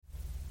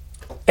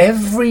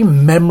Every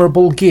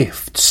memorable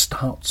gift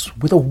starts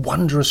with a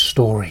wondrous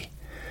story.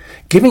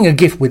 Giving a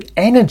gift with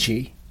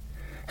energy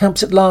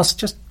helps it last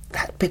just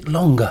that bit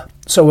longer.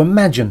 So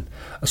imagine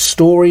a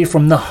story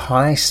from the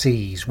high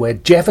seas where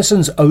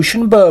Jefferson's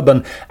Ocean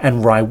Bourbon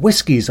and rye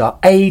whiskies are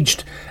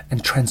aged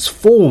and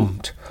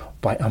transformed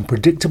by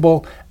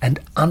unpredictable and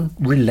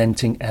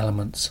unrelenting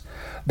elements.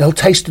 They'll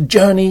taste a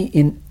journey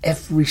in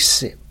every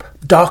sip,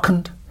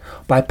 darkened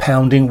by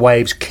pounding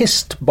waves,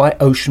 kissed by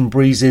ocean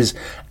breezes,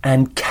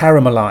 and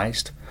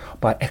caramelized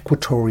by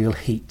equatorial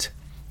heat.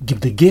 Give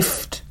the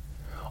gift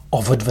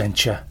of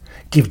adventure.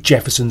 Give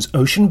Jefferson's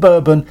Ocean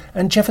Bourbon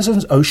and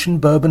Jefferson's Ocean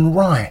Bourbon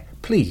Rye.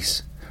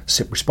 Please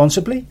sip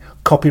responsibly.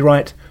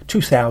 Copyright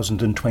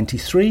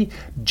 2023,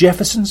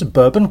 Jefferson's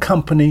Bourbon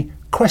Company,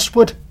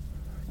 Crestwood,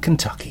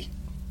 Kentucky.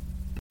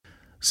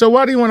 So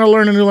why do you want to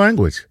learn a new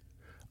language?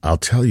 I'll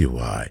tell you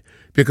why.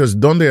 Because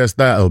 ¿Dónde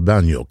está el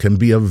baño? Can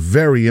be a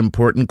very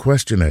important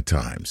question at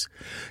times.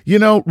 You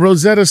know,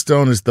 Rosetta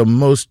Stone is the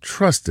most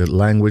trusted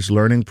language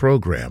learning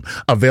program,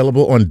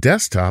 available on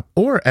desktop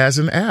or as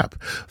an app.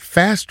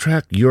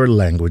 Fast-track your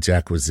language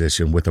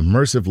acquisition with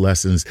immersive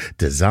lessons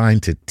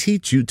designed to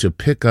teach you to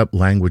pick up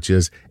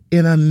languages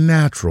in a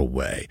natural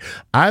way.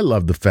 I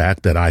love the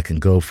fact that I can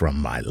go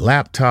from my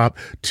laptop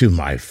to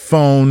my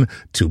phone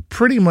to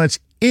pretty much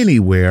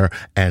anywhere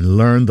and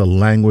learn the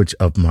language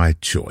of my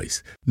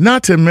choice.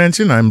 Not to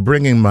mention, I'm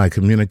bringing my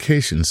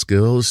communication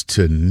skills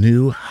to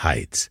new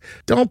heights.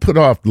 Don't put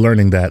off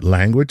learning that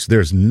language.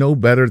 There's no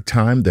better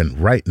time than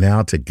right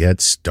now to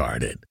get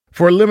started.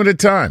 For a limited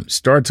time,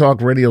 Star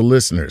Talk Radio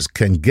listeners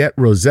can get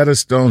Rosetta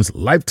Stone's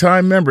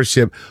lifetime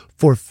membership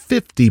for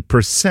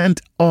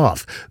 50%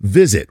 off.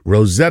 Visit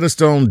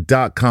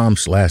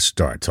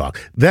rosettastone.com/StarTalk.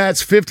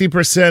 That's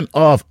 50%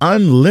 off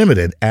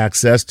unlimited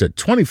access to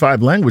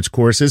 25 language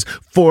courses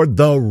for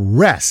the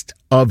rest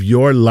of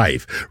your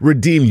life.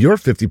 Redeem your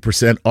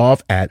 50%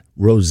 off at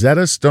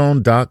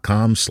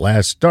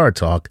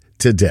rosettastone.com/StarTalk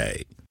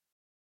today.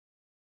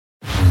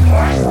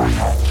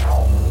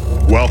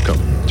 Welcome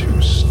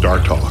to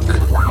Star Talk,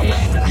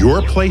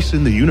 your place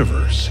in the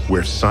universe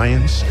where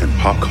science and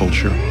pop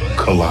culture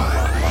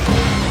collide.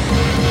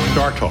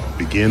 Star Talk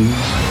begins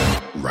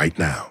right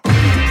now.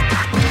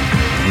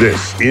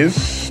 This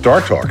is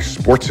Star Talk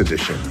Sports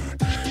Edition,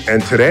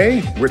 and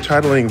today we're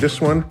titling this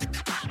one,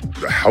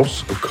 The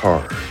House of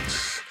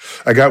Cards.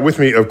 I got with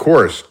me, of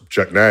course,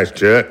 Chuck Nash.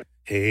 Chuck.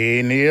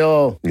 Hey,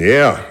 Neil.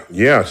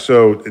 Yeah.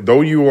 So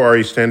though you are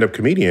a stand-up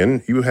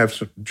comedian, you have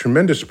some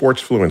tremendous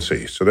sports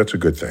fluency. So that's a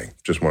good thing.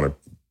 Just want to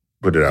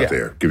put it out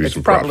there. Give you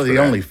some props. It's probably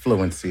the only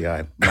fluency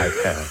I might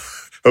have.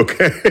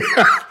 Okay.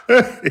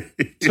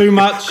 Too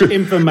much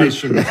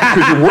information.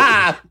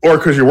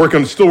 Because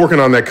you're still working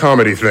on that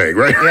comedy thing,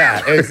 right?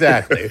 Yeah,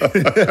 exactly.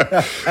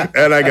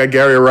 And I got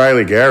Gary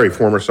O'Reilly. Gary,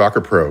 former soccer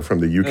pro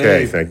from the UK.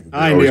 Hey.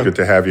 Always Neil. good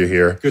to have you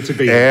here. Good to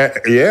be here.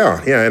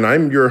 Yeah. And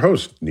I'm your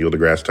host, Neil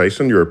deGrasse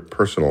Tyson, your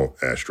personal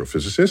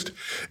astrophysicist.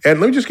 And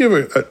let me just give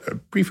a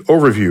brief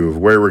overview of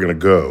where we're going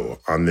to go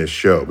on this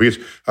show. Because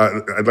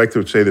I'd like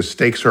to say the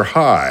stakes are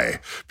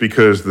high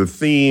because the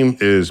theme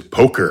is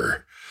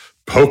poker.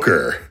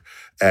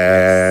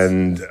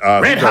 And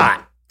Red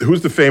hot.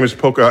 Who's the famous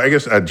poker? I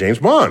guess James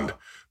Bond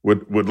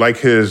would like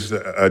his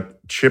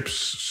chips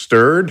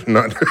stirred,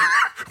 not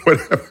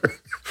whatever.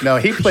 No,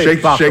 he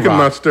played Baccarat. Shake 'em,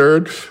 not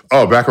stirred.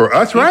 Oh, Baccarat.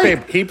 That's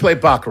right. He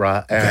played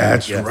Baccarat.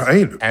 That's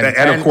right.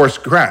 And of course,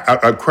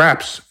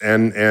 craps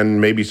and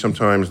maybe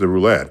sometimes the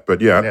roulette.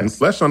 But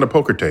less on the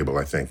poker table,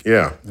 I think.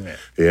 Yeah.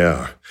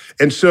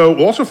 And so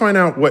we'll also find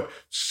out what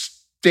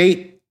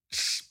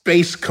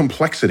space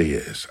complexity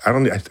is. I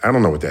don't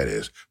know what that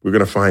is. We're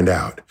going to find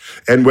out.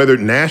 And whether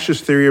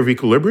Nash's theory of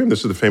equilibrium,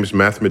 this is the famous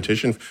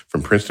mathematician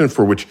from Princeton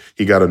for which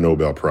he got a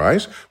Nobel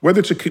Prize,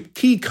 whether it's a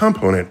key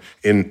component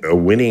in a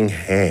winning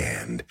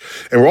hand.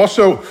 And we'll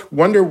also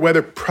wonder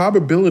whether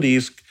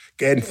probabilities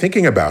and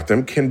thinking about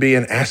them can be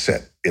an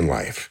asset in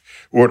life.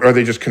 Or are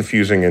they just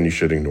confusing and you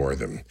should ignore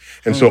them?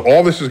 And so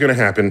all this is going to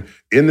happen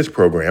in this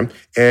program.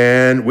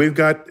 And we've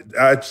got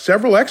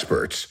several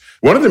experts.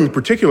 One of them in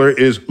particular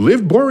is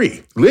Liv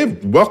Boeree.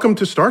 Liv, welcome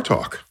to Star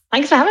Talk.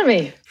 Thanks for having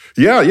me.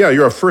 Yeah,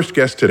 you're our first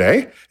guest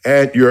today.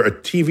 And you're a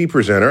TV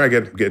presenter. I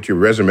get your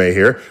resume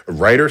here. A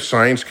writer,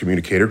 science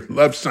communicator.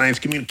 Love science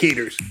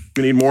communicators.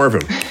 We need more of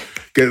them.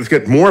 Let's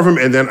get more of them,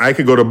 and then I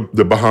could go to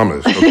the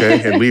Bahamas,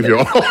 okay, and leave you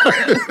all.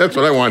 That's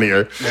what I want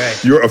here.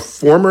 Right. You're a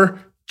former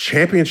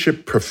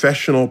championship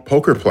professional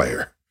poker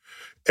player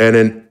and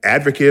an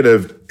advocate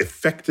of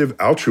effective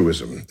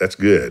altruism. That's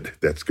good.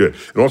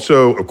 And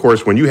also, of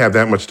course, when you have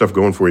that much stuff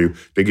going for you,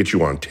 they get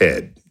you on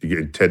TED. You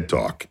get TED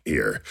Talk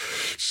here.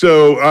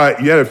 So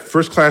you had a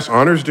first-class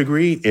honors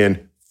degree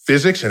in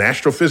physics and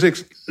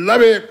astrophysics.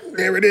 Love it.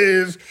 There it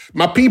is.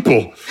 My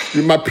people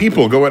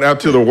going out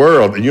to the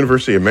world, the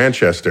University of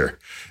Manchester.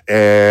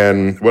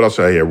 And what else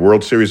I hear?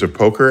 World Series of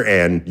Poker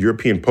and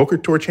European Poker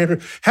Tour champion.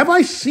 Have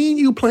I seen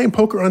you playing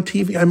poker on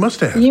TV? I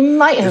must have. You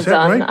might have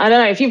done. Right? I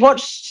don't know. If you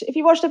watched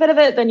a bit of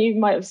it, then you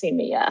might have seen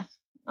me. Yeah.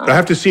 I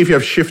have to see if you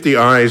have shifty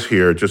eyes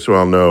here, just so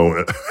I'll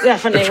know.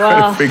 Definitely.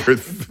 Well,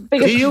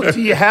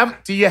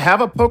 do you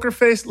have a poker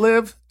face,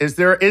 Liv? Is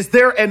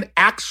there an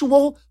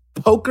actual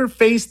poker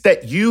face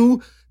that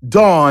you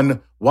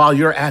don while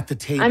you're at the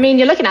table? I mean,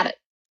 you're looking at it.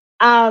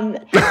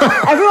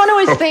 Everyone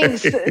always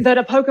thinks that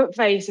a poker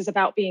face is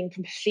about being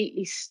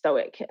completely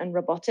stoic and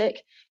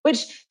robotic,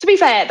 which, to be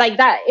fair, like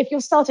that, if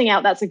you're starting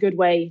out, that's a good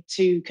way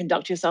to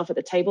conduct yourself at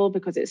the table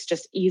because it's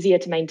just easier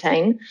to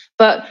maintain.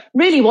 But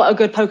really what a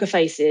good poker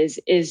face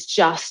is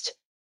just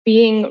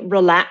being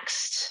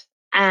relaxed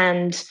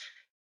and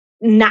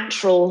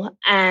natural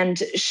and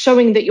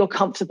showing that you're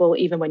comfortable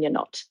even when you're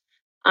not.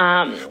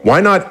 Why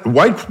not?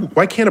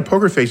 Why can't a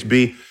poker face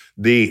be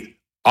the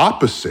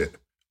opposite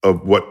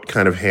of what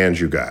kind of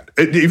hands you got?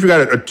 If you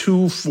got a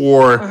 2,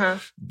 4,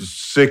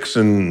 6,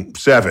 and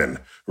 7,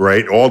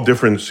 right? All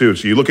different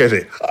suits. You look at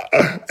it,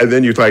 and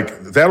then you're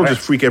like, that'll just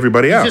freak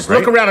everybody out. Just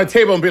look around the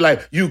table and be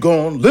like, you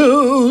gonna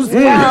lose, you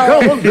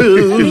gonna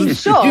lose. I mean,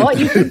 sure,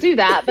 you can do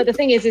that. But the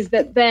thing is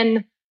that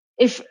then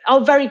if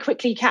I'll very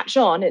quickly catch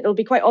on, it'll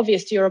be quite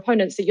obvious to your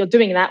opponents that you're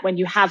doing that when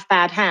you have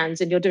bad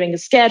hands and you're doing a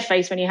scared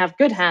face when you have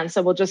good hands.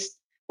 So we'll just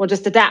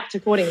adapt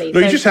accordingly. No,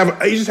 you just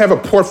have a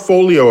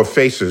portfolio of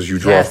faces you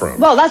draw from.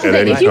 Well, that's the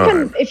thing.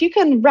 If you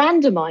can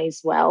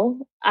randomize well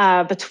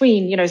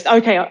between,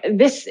 okay, in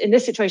this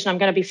situation, I'm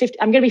going to be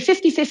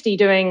 50-50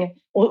 doing,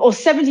 or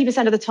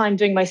 70% of the time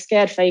doing my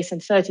scared face and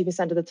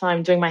 30% of the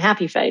time doing my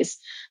happy face.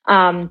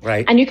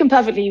 Right. And you can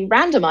perfectly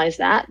randomize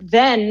that.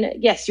 Then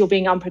yes, you're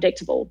being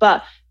unpredictable,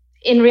 but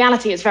in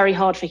reality, it's very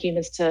hard for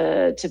humans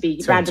to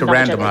be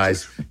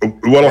randomized.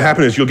 What'll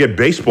happen is you'll get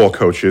baseball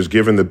coaches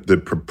given the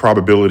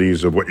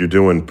probabilities of what you're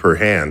doing per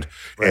hand,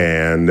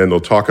 and then they'll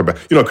talk about,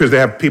 because they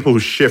have people who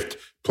shift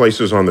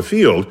places on the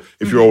field.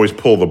 If you always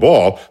pull the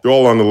ball, they're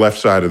all on the left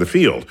side of the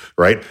field,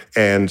 right?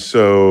 And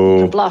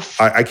so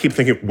I keep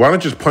thinking, why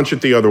not just punch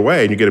it the other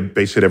way and you get a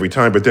base hit every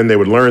time? But then they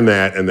would learn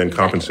that and then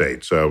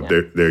compensate. So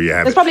there you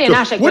have There's it. probably a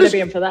Nash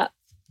equilibrium for that.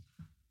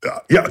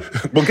 Yeah,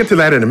 we'll get to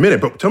that in a minute.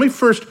 But tell me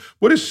first,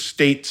 what is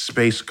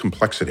state-space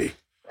complexity?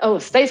 Oh,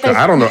 state-space.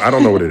 I don't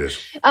know what it is.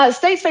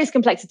 State-space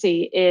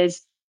complexity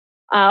is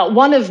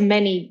one of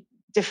many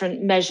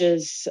different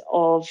measures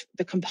of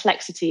the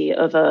complexity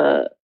of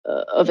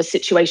a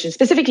situation.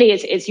 Specifically,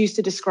 it's used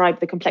to describe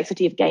the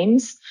complexity of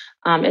games.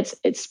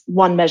 It's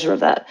one measure of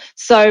that.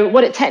 So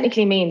what it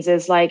technically means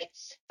is like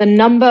the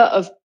number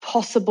of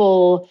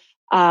possible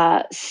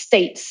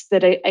states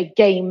that a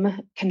game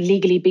can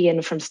legally be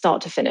in from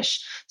start to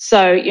finish.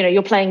 So,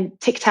 you're playing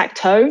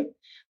tic-tac-toe.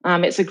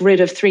 It's a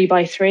grid of 3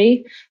 by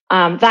 3.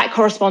 That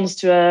corresponds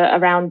to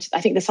around,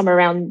 I think there's somewhere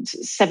around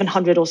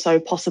 700 or so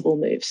possible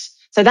moves.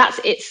 So that's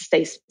its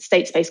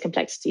state-space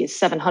complexity is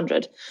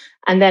 700.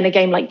 And then a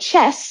game like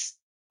chess,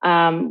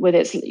 with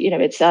its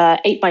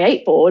 8 by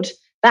 8 board,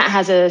 that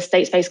has a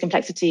state-space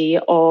complexity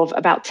of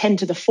about 10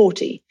 to the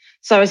 40.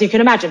 So as you can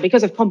imagine,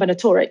 because of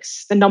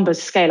combinatorics, the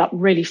numbers scale up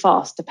really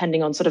fast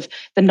depending on sort of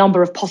the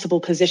number of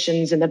possible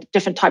positions and the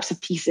different types of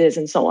pieces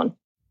and so on.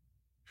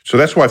 So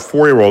that's why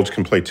 4-year-olds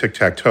can play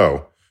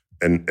tic-tac-toe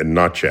and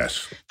not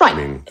chess. Right. I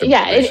mean,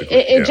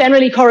 it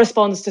generally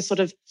corresponds to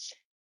sort of,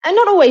 and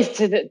not always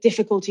to the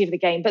difficulty of the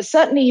game, but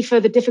certainly for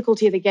the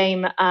difficulty of the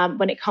game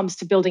when it comes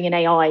to building an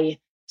AI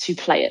to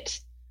play it.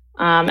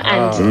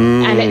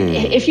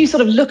 If you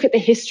sort of look at the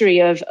history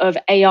of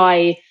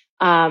AI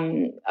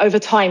over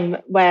time,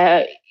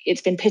 where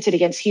it's been pitted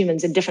against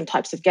humans in different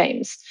types of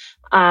games,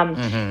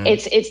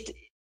 it's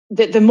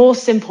the more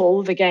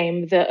simple the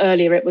game, the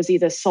earlier it was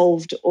either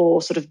solved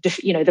or sort of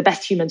the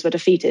best humans were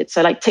defeated.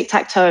 So like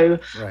tic-tac-toe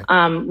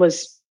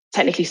was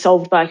technically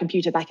solved by a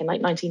computer back in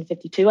like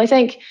 1952, I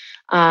think.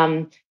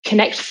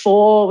 Connect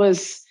 4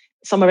 was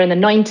somewhere in the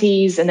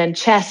 90s, and then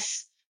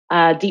chess,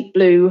 Deep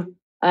Blue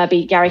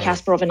beat Gary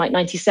Kasparov in like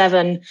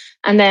 97,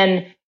 and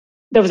then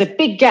there was a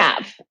big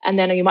gap, and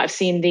then you might have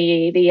seen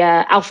the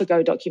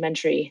AlphaGo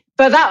documentary.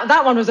 But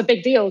that one was a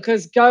big deal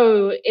because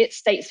Go, its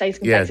state-space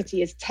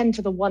complexity is 10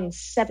 to the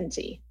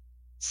 170.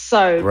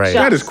 So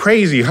that is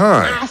crazy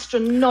high.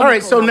 Astronomical. All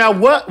right, so now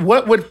what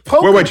would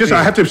poker Wait,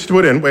 I have to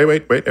put in.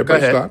 Wait.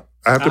 Everybody stop.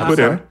 I have to put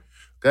in.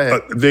 Go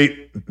ahead.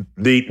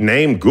 The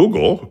name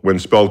Google, when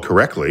spelled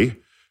correctly,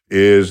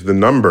 is the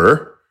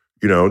number,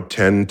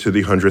 10 to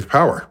the 100th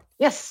power.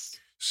 Yes.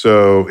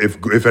 So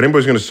if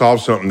anybody's going to solve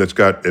something that's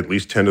got at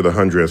least 10 to the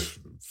 100th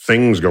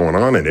things going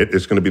on in it,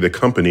 it's going to be the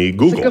company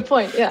Google. That's a good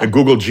point, yeah. And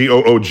Google,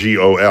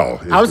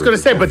 Googol. I was going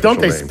to say, but don't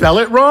they spell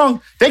it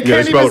wrong? They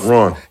can't spell it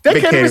wrong.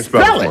 They can't even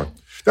spell it wrong.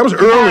 That was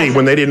early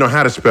when they didn't know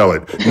how to spell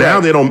it. Now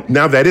they don't.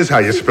 Now that is how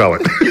you spell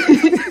it.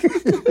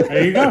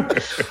 There you go.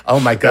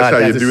 Oh my God,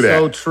 that is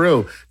so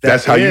true.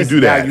 That's how you do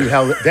that.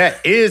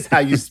 That is how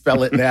you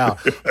spell it now.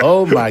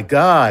 Oh my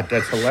God,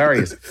 that's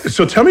hilarious.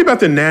 So tell me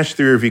about the Nash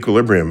theory of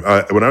equilibrium.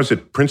 When I was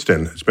at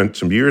Princeton, I spent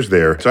some years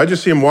there. So I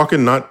just see him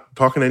walking, not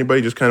talking to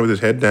anybody, just kind of with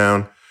his head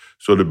down,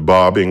 sort of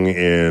bobbing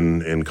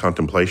in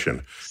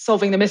contemplation.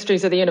 Solving the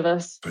mysteries of the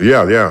universe.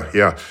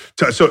 Yeah.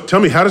 So tell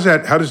me, how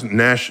does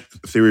Nash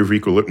theory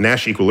of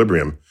Nash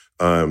equilibrium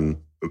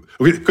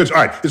Okay, because,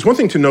 all right, it's one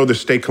thing to know the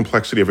state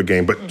complexity of a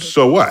game, but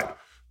so what?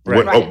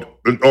 Right.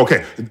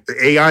 Okay, the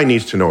AI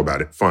needs to know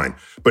about it, fine.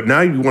 But now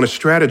you want to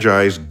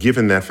strategize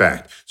given that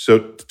fact. So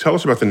tell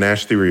us about the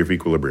Nash theory of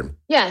equilibrium.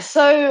 Yeah,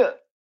 so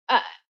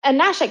a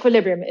Nash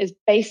equilibrium is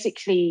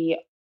basically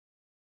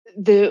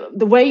the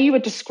way you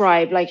would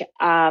describe, like,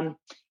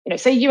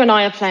 say you and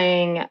I are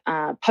playing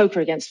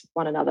poker against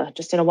one another,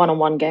 just in a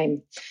one-on-one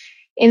game.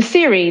 In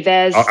theory,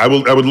 there's. I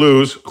would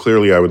lose.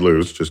 Clearly, I would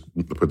lose. Just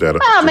put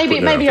that.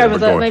 Maybe over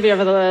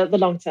the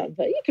long term,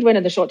 but you could win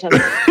in the short term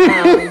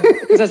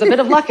because there's a bit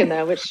of luck in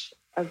there, which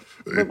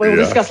we'll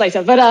discuss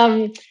later. But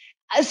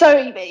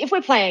so if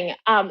we're playing,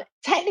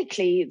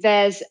 technically,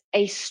 there's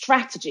a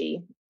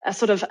strategy, a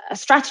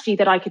strategy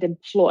that I could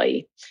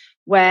employ,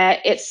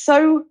 where it's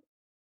so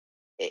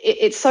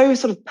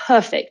sort of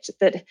perfect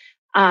that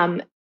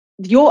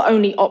your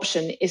only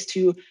option is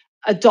to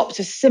adopt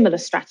a similar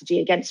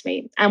strategy against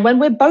me. And when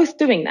we're both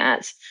doing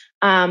that,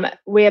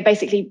 we're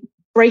basically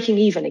breaking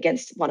even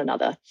against one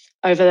another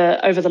over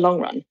the long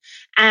run.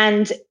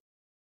 And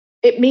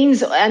it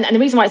means, and the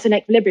reason why it's an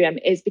equilibrium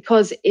is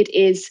because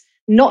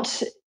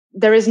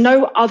there is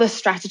no other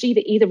strategy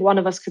that either one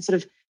of us could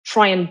sort of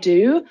try and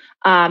do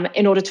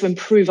in order to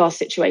improve our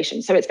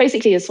situation. So it's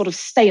basically a sort of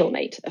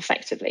stalemate,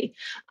 effectively.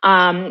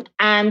 And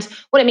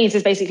what it means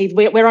is basically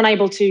we're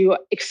unable to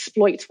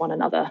exploit one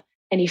another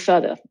any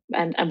further,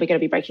 and we're going to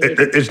be breaking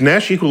even. Is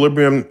Nash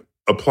equilibrium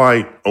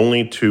apply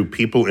only to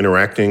people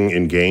interacting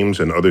in games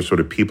and other sort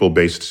of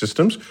people-based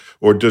systems?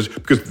 Or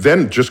because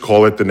then just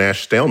call it the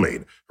Nash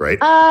stalemate, right?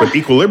 But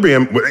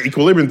equilibrium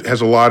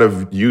has a lot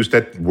of use.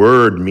 That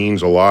word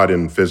means a lot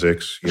in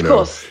physics, you know. Of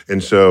course.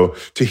 And so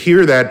to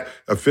hear that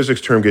a physics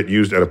term get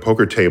used at a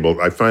poker table,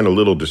 I find a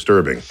little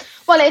disturbing.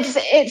 Well,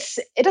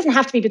 it doesn't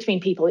have to be between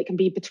people. It can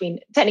be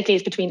technically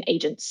it's between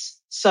agents.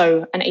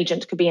 So an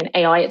agent could be an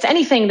AI. It's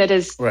anything that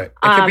is... Right.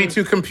 It could be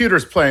two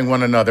computers playing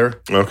one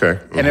another. Okay.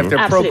 Mm-hmm. And if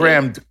they're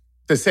programmed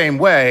the same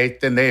way,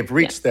 then they've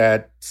reached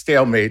that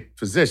stalemate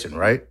position,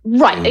 right?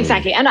 Right,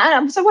 exactly.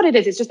 And so what it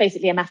is, it's just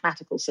basically a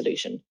mathematical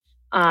solution.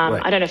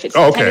 Right. I don't know if it's...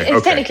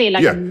 technically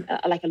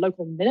like a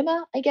local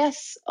minima, I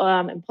guess,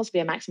 and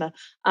possibly a maxima.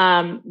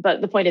 But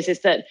the point is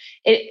that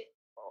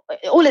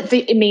all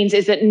it means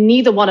is that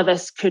neither one of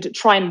us could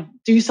try and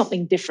do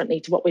something differently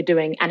to what we're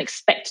doing and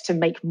expect to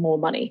make more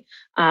money.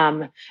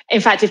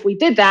 In fact, if we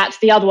did that,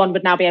 the other one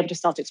would now be able to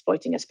start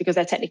exploiting us because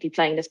they're technically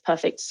playing this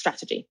perfect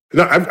strategy.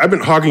 No, I've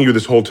been hogging you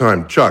this whole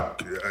time.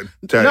 Chuck,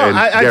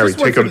 Gary,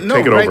 take it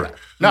over.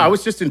 No, I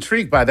was just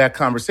intrigued by that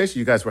conversation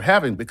you guys were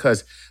having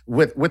because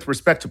with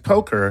respect to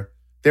poker,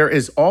 there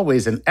is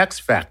always an X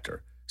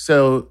factor.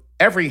 So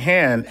every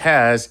hand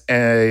has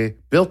a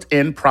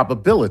built-in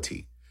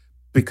probability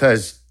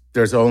because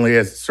there's only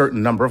a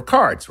certain number of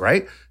cards,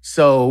 right?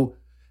 So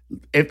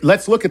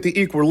let's look at the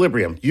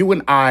equilibrium. You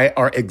and I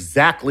are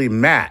exactly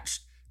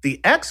matched. The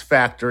X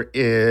factor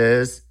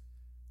is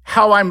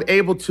how I'm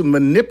able to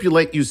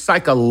manipulate you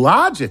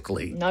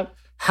psychologically. Nope.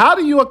 How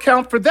do you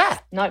account for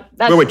that? No.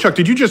 Wait, Chuck,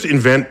 did you just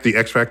invent the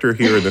X factor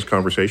here in this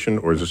conversation,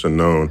 or is this a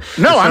known?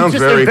 No, I'm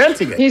just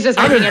inventing it. He's just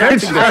making it up.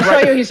 I'll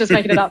show you he's just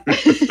making it up.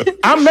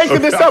 I'm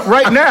making this up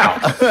right now.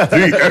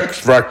 The X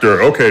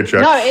factor. Okay,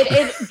 Chuck. No,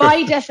 it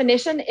by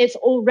definition, it's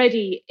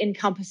already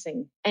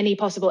encompassing any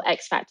possible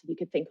X factor you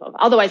could think of.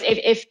 Otherwise,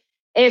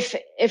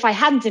 if I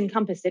hadn't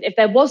encompassed it, if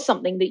there was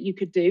something that you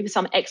could do,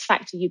 some X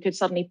factor you could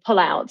suddenly pull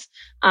out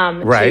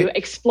to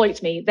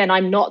exploit me, then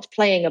I'm not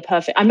playing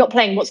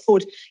what's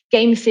called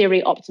game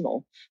theory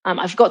optimal.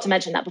 I forgot to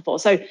mention that before.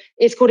 So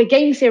it's called a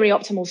game theory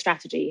optimal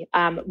strategy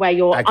where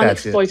you're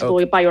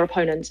unexploitable by your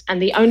opponent. And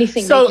the only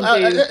thing you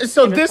can do...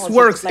 So this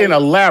works in a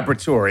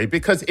laboratory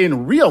because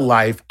in real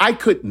life, I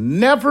could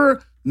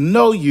never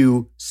know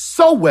you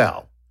so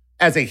well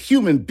as a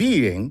human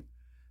being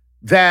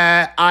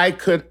that I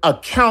could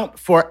account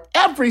for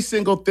every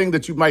single thing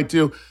that you might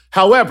do.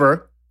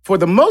 However, for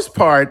the most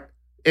part,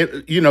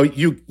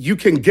 you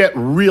can get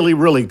really,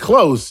 really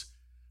close.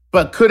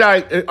 But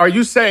are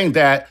you saying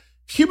that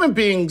human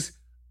beings,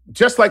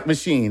 just like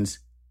machines,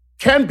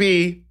 can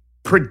be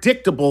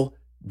predictable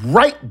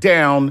right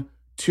down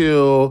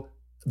to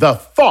the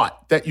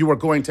thought that you are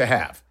going to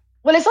have?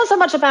 Well, it's not so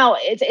much about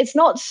it's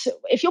not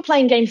if you're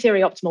playing game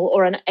theory optimal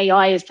or an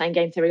AI is playing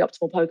game theory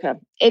optimal poker.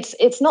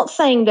 It's not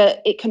saying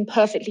that it can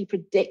perfectly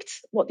predict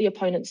what their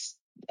opponent's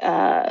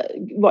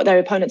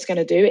going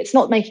to do. It's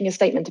not making a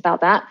statement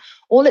about that.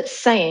 All it's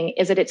saying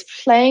is that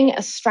it's playing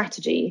a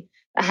strategy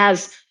that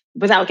has,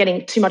 without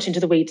getting too much into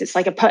the weeds, it's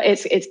like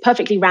it's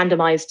perfectly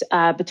randomized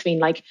between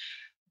like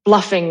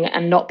bluffing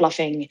and not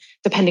bluffing,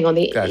 depending on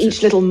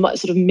each little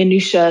sort of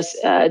minutiae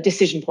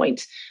decision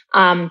point,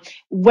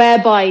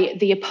 whereby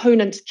the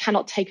opponent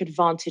cannot take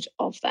advantage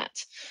of that.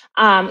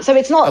 So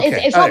it's not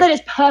it's not that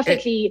it's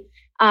perfectly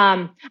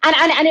and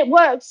it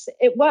works.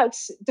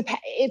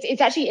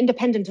 It's actually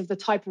independent of the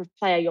type of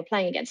player you're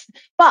playing against.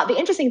 But the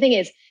interesting thing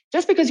is,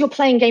 just because you're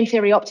playing game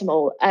theory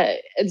optimal,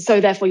 and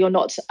so therefore your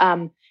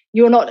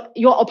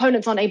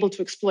opponents aren't able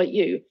to exploit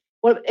you.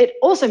 What it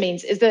also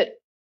means is that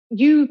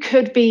you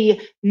could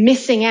be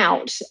missing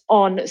out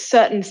on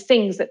certain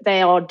things that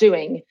they are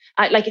doing.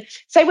 Like,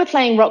 say we're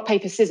playing rock,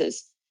 paper,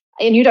 scissors,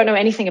 and you don't know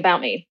anything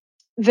about me.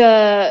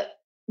 The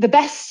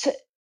best,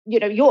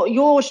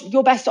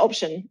 your best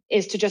option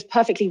is to just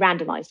perfectly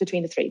randomize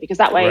between the three, because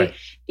that way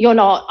you're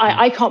not,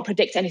 I can't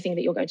predict anything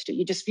that you're going to do.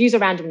 You just use a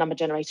random number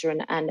generator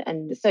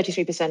and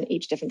 33%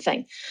 each different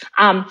thing.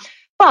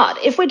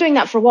 But if we're doing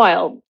that for a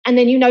while, and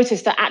then you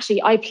notice that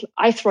actually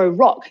I throw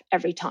rock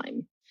every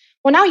time,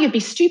 well, now you'd be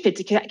stupid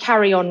to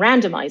carry on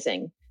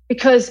randomizing,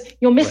 because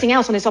you're missing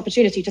out on this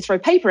opportunity to throw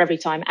paper every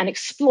time and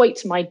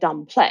exploit my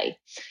dumb play.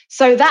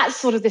 So that's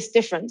sort of this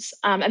difference.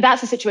 And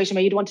that's a situation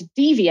where you'd want to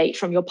deviate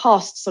from your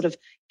past sort of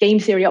game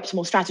theory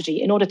optimal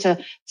strategy in order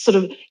to sort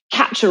of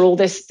capture all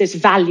this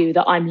value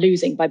that I'm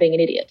losing by being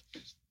an idiot.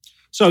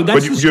 So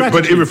that's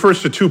but it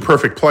refers to two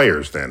perfect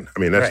players then. I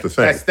mean, that's the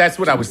thing. That's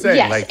what I was saying.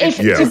 Yes,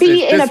 to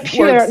be in a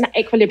pure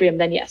equilibrium,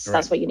 then yes,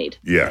 that's what you need.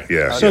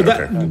 Yeah. So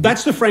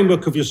that's the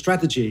framework of your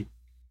strategy.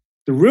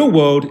 The real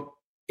world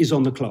is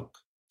on the clock.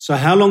 So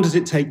how long does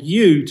it take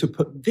you to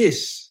put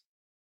this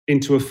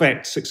into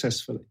effect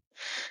successfully?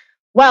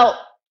 Well,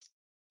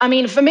 I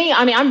mean, for me,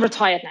 I'm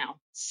retired now.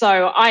 So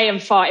I am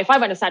far, if I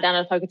went and sat down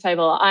at a poker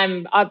table,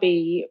 I'd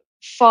be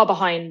far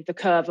behind the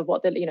curve of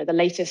what the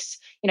latest,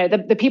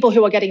 the people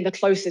who are getting the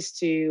closest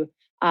to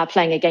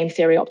playing a game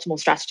theory optimal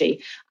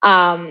strategy.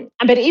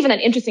 But even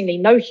interestingly,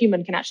 no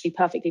human can actually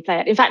perfectly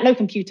play it. In fact, no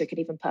computer can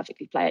even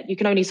perfectly play it. You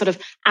can only sort of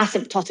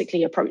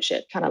asymptotically approach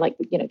it, kind of like,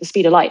 the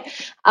speed of light.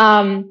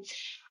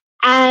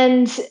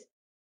 And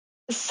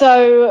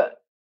so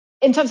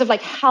in terms of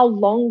like, how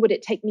long would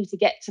it take me to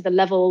get to the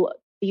level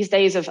these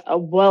days of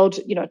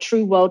a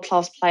true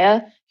world-class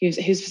player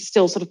who's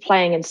still sort of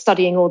playing and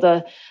studying all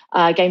the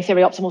game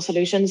theory optimal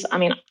solutions? I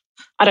mean,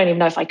 I don't even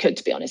know if I could,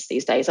 to be honest,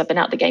 these days. I've been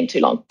out the game too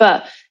long.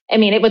 But I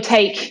mean, it would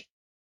take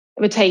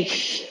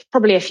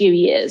probably a few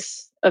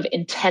years of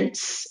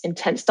intense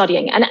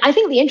studying. And I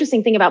think the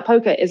interesting thing about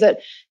poker is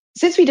that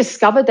since we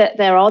discovered that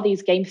there are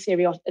these game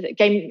theory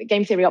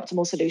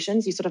optimal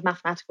solutions, these sort of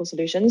mathematical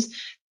solutions,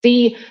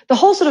 the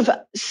whole sort of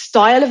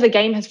style of the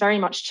game has very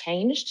much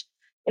changed.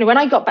 When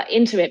I got back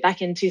into it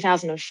back in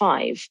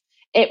 2005,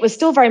 it was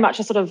still very much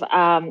a sort of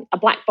a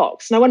black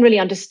box. No one really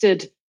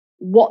understood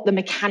what the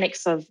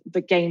mechanics of the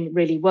game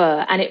really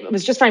were. And it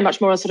was just very much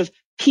more a sort of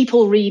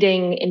people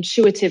reading,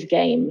 intuitive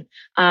game,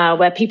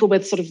 where people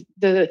with sort of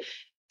the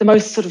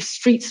most sort of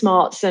street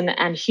smarts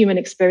and human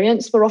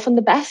experience were often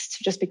the best,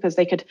 just because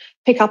they could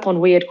pick up on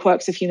weird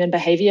quirks of human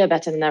behavior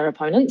better than their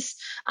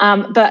opponents.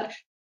 But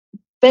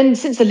then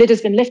since the lid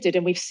has been lifted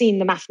and we've seen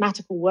the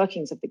mathematical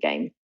workings of the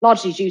game,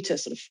 largely due to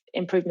sort of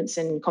improvements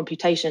in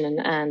computation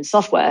and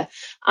software,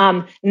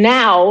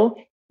 now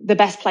the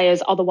best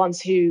players are the ones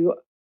who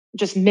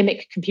just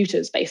mimic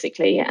computers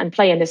basically and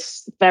play in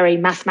this very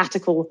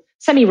mathematical,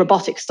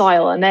 semi-robotic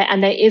style. And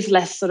there is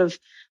less of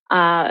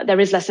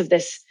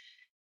this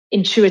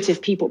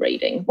intuitive people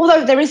reading,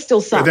 although there is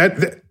still some.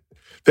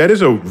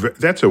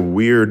 That's a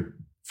weird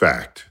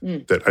fact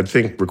that I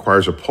think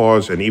requires a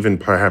pause and even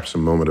perhaps a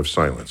moment of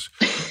silence.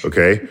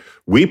 Okay,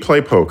 we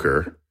play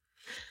poker.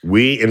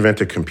 We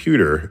invent a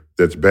computer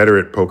that's better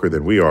at poker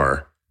than we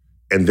are,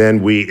 and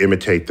then we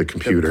imitate the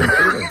computer.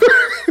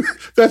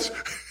 That's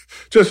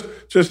just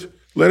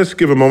let us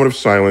give a moment of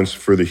silence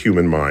for the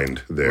human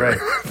mind there.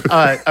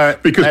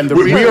 Right. Because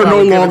we are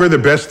no longer the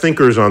best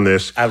thinkers on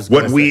this.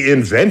 What we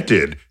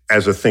invented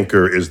as a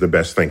thinker is the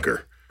best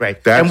thinker.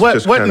 Right. That's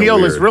and what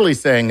Neil is really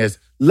saying is,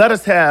 let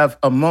us have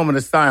a moment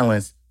of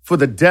silence for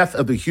the death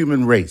of the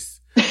human race.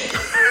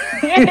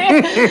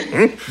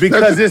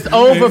 Because it's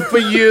over for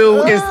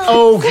you. It's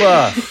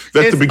over.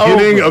 That's the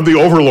beginning of the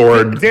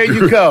Overlord. There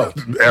you go.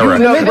 Era.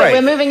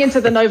 We're moving into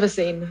the Nova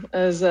scene,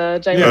 as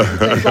James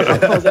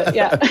Lockhart calls it.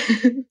 Yeah.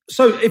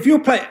 So if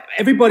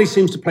everybody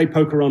seems to play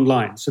poker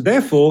online. So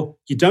therefore,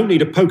 you don't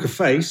need a poker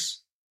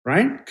face,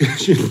 right?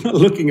 Because you're not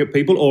looking at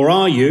people, or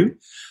are you?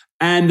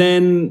 And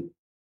then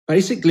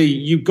basically,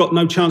 you've got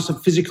no chance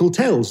of physical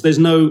tells. There's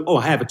no,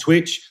 I have a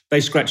twitch, they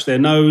scratch their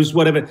nose,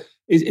 whatever.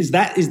 Is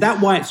that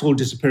why it's all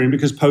disappearing?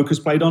 Because poker's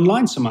played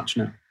online so much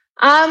now?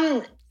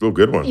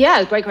 Good one.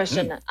 Yeah, great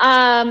question.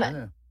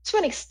 To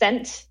an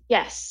extent,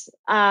 yes.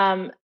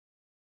 As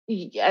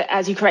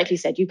you correctly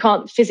said, you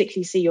can't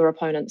physically see your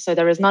opponent, so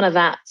there is none of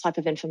that type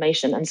of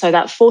information. And so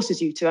that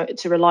forces you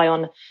to rely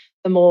on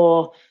the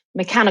more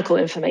mechanical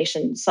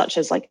information, such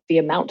as like the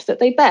amount that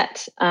they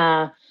bet,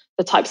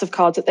 the types of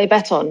cards that they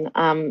bet on.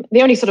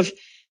 The only sort of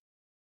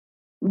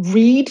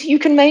read you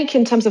can make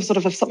in terms of sort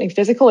of something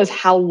physical is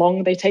how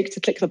long they take to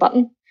click the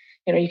button.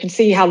 You can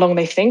see how long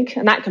they think,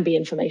 and that can be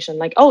information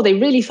like, they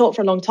really thought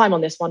for a long time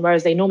on this one,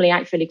 whereas they normally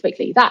act really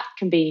quickly. That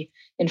can be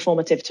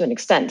informative to an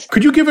extent.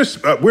 Could you give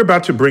us, we're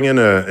about to bring in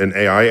an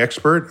AI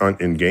expert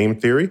in game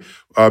theory.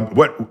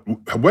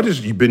 What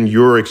has been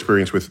your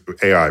experience with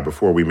AI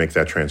before we make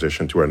that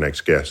transition to our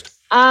next guest?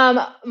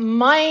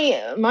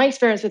 My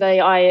experience with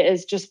AI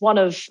is just one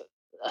of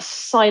a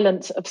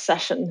silent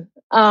obsession.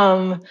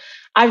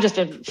 I've just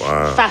been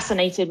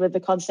fascinated with the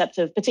concept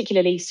of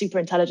particularly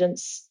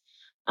superintelligence.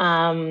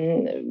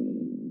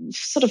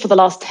 sort of for the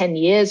last 10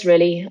 years,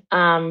 really,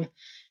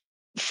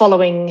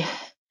 following.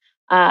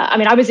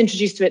 I was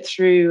introduced to it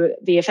through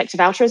the effective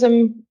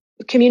altruism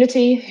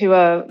community, who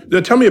are.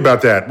 Tell me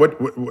about that.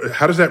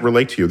 How does that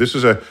relate to you? This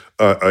is a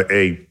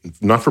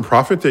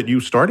not-for-profit that you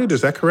started.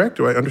 Is that correct?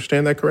 Do I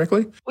understand that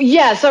correctly?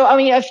 Yeah. So,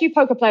 a few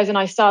poker players and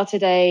I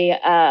started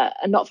a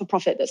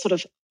not-for-profit that sort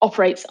of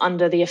operates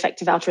under the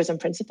effective altruism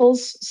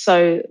principles.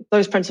 So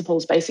those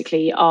principles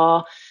basically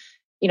are,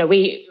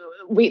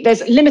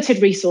 there's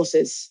limited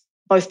resources,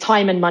 both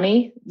time and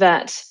money,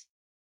 that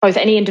both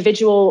any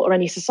individual or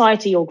any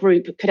society or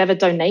group could ever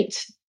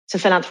donate to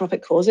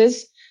philanthropic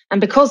causes. And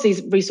because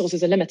these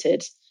resources are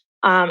limited,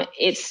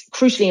 it's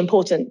crucially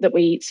important that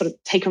we sort of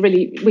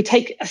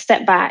take a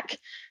step back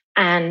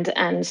and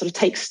sort of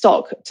take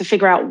stock to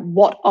figure out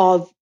what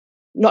are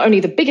not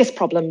only the biggest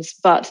problems,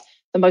 but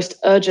the most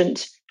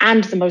urgent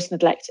and the most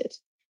neglected,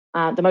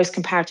 the most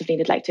comparatively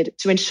neglected,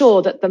 to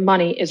ensure that the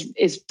money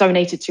is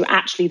donated to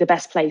actually the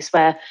best place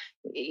where,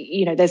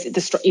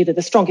 there's either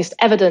the strongest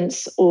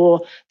evidence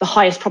or the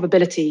highest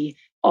probability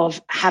of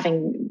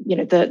having,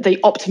 the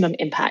optimum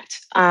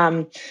impact.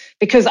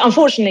 Because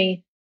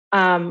unfortunately,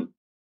 by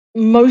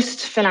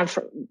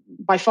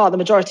far the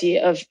majority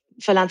of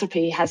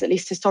philanthropy has, at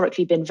least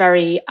historically, been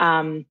very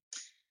sort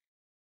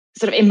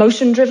of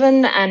emotion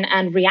driven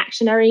and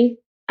reactionary,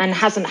 and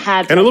hasn't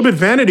had, and a little bit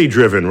vanity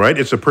driven, right?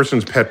 It's a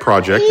person's pet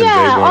project, and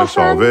they want to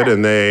solve it,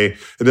 and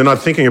they're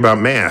not thinking about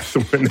math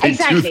when they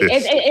do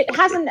this.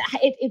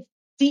 It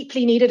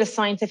deeply needed a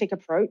scientific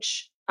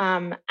approach,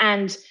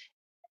 and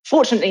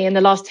fortunately, in the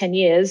last 10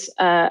 years,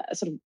 a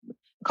sort of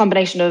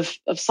combination of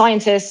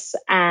scientists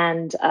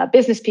and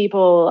business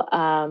people.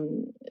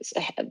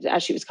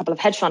 Actually, it was a couple of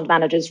hedge fund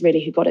managers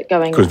really who got it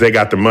going. Because they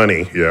got the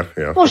money, yeah.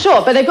 Well,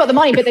 sure, but they've got the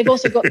money, but they've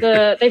also got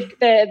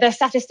they're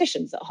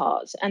statisticians at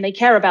heart, and they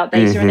care about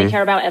data and they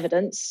care about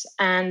evidence.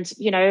 And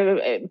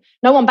no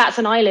one bats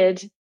an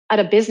eyelid at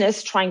a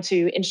business trying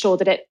to ensure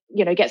that it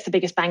gets the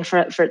biggest bang for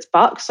its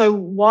buck. So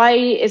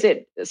why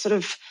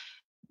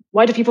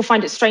do people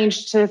find it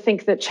strange to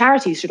think that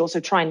charities should also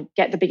try and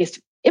get the biggest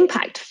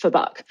impact for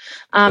buck?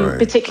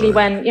 Particularly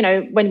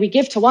when we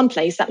give to one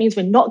place, that means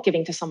we're not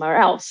giving to somewhere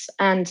else.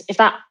 And if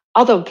that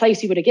other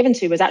place you would have given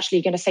to was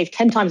actually going to save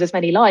 10 times as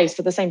many lives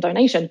for the same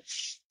donation,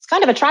 it's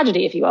kind of a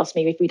tragedy, if you ask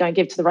me, if we don't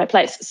give to the right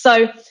place.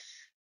 So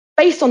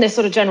based on this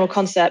sort of general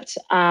concept,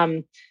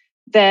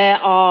 there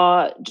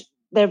are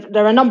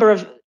a number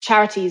of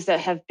charities that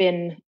have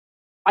been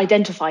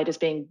identified as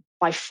being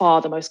by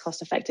far the most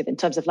cost effective, in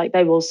terms of, like,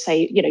 they will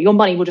say, your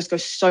money will just go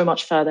so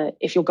much further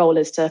if your goal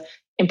is to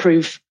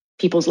improve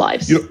people's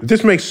lives.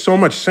 This makes so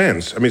much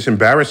sense. I mean, it's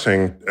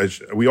embarrassing.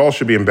 We all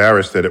should be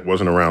embarrassed that it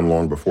wasn't around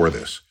long before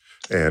this.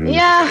 And,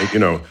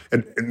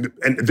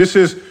 and this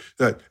is,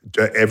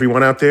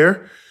 everyone out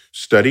there,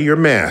 study your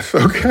math,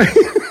 okay?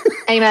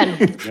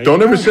 Amen.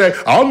 Don't ever say,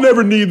 I'll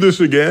never need this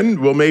again.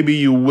 Well, maybe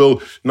you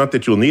will, not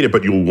that you'll need it,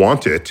 but you'll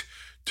want it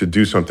to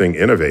do something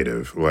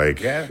innovative,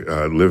 like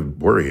Liv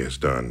Boeree has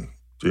done.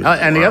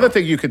 And the other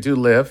thing you could do,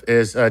 Liv,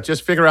 is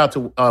just figure out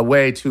a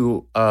way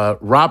to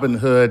Robin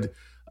Hood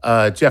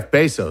Jeff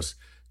Bezos.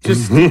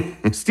 Just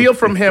steal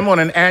from him on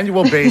an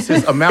annual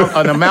basis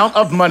an amount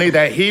of money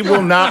that he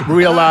will not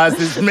realize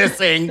is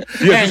missing.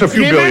 Yeah, just a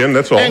few billion,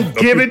 that's all. And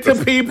give it to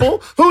people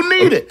who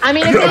need it. I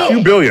mean, a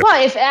few billion.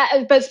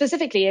 Well, but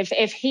specifically,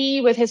 if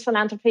he, with his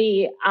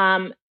philanthropy,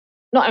 not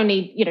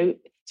only,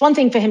 it's one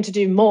thing for him to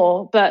do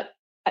more, but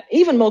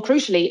even more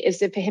crucially is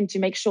for him to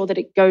make sure that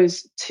it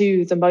goes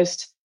to the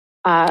most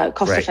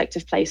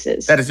cost-effective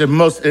places. That is the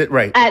most,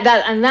 right.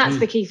 And that's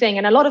the key thing.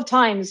 And a lot of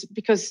times,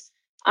 because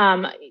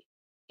so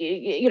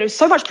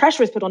much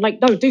pressure is put on,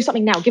 like, no, do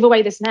something now, give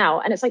away this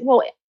now. And it's like,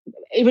 well,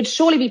 it would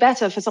surely be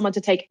better for someone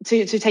to take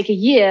a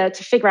year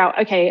to figure out,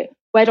 okay,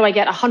 where do I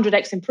get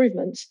 100x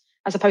improvement,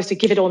 as opposed to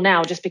give it all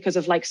now just because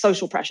of, like,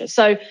 social pressure.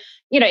 So,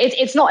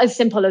 it's not as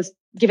simple as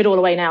give it all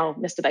away now,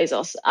 Mr.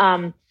 Bezos.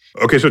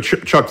 Okay, so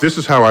Chuck, this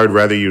is how I would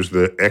rather use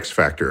the X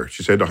factor.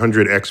 She said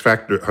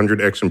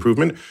 100x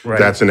improvement. Right.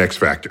 That's an X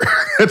factor.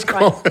 That's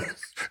called. In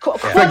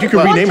fact, you can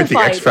rename it the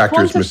X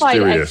factor. It's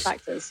mysterious.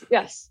 X factors,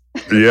 yes.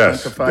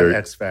 Yes. Quantified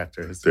X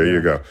factors. There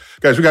you go.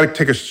 Guys, we got to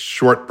take a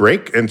short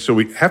break, and so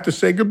we have to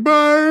say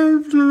goodbye.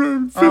 We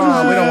don't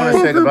want to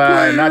say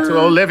goodbye. Not to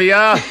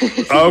Olivia.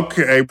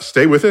 Okay,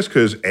 stay with us,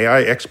 because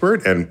AI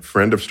expert and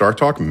friend of Star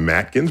Talk,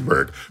 Matt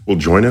Ginsberg, will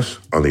join us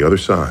on the other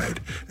side,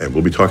 and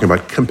we'll be talking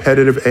about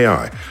competitive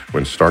AI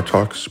when Star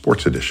Talk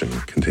Sports Edition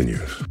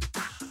continues.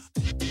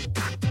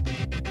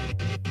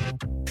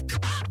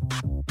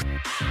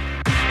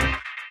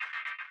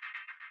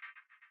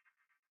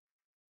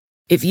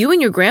 If you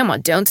and your grandma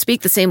don't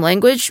speak the same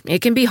language,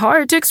 it can be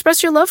hard to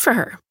express your love for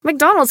her.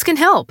 McDonald's can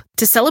help.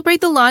 To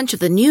celebrate the launch of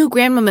the new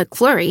Grandma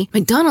McFlurry,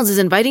 McDonald's is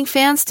inviting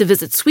fans to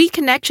visit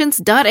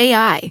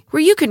sweetconnections.ai,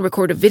 where you can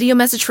record a video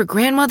message for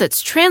Grandma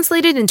that's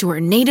translated into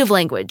her native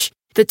language.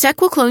 The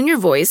tech will clone your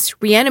voice,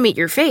 reanimate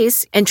your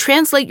face, and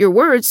translate your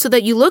words so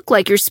that you look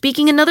like you're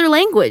speaking another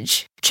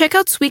language. Check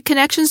out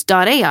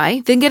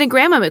sweetconnections.ai, then get a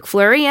Grandma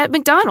McFlurry at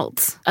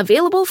McDonald's.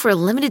 Available for a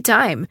limited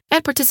time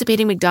at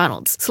participating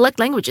McDonald's. Select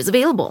languages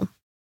available.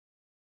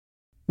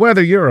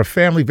 Whether you're a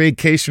family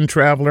vacation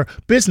traveler,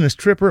 business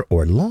tripper,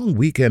 or long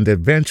weekend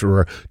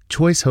adventurer,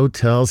 Choice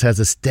Hotels has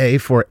a stay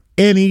for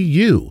any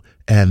you.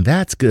 And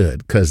that's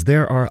good, because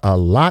there are a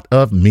lot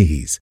of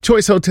me's.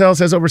 Choice Hotels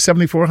has over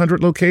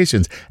 7,400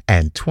 locations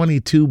and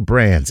 22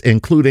 brands,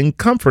 including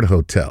Comfort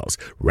Hotels,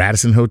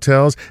 Radisson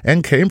Hotels,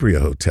 and Cambria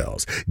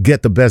Hotels.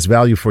 Get the best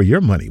value for your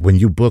money when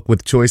you book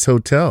with Choice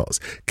Hotels.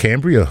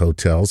 Cambria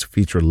Hotels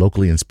feature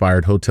locally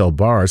inspired hotel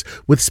bars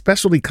with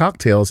specialty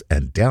cocktails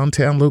and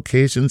downtown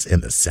locations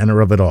in the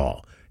center of it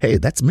all. Hey,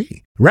 that's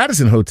me.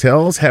 Radisson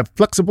Hotels have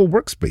flexible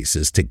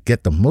workspaces to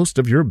get the most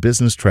of your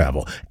business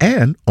travel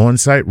and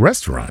on-site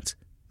restaurants.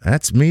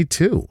 That's me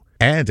too.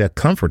 And at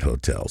Comfort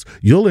Hotels,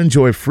 you'll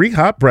enjoy free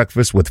hot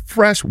breakfast with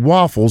fresh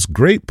waffles,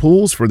 great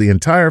pools for the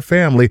entire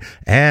family,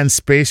 and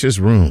spacious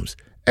rooms.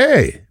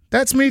 Hey,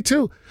 that's me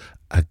too.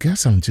 I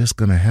guess I'm just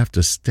going to have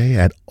to stay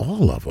at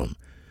all of them.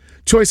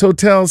 Choice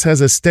Hotels has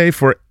a stay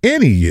for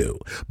any you.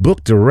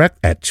 Book direct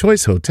at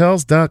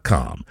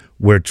choicehotels.com,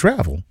 where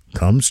travel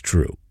comes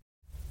true.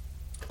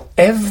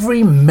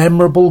 Every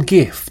memorable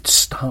gift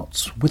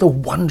starts with a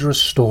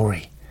wondrous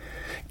story.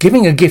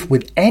 Giving a gift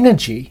with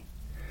energy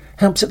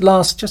helps it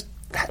last just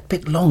that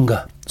bit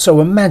longer.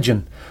 So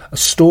imagine a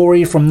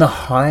story from the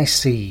high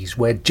seas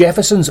where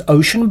Jefferson's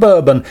ocean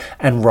bourbon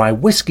and rye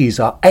whiskies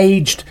are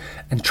aged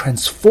and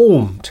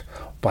transformed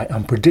by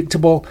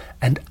unpredictable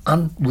and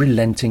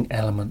unrelenting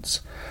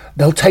elements.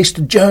 They'll taste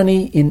a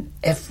journey in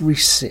every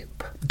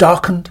sip,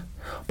 darkened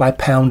by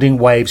pounding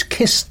waves,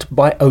 kissed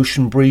by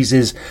ocean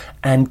breezes,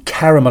 and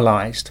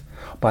caramelized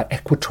by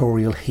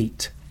equatorial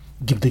heat.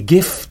 Give the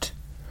gift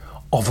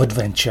of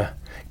adventure.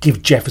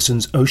 Give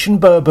Jefferson's Ocean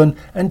Bourbon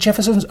and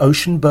Jefferson's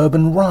Ocean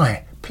Bourbon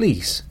Rye.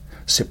 Please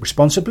sip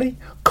responsibly.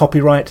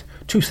 Copyright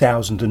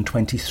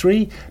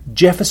 2023,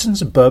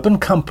 Jefferson's Bourbon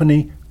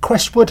Company,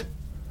 Crestwood,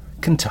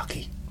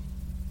 Kentucky.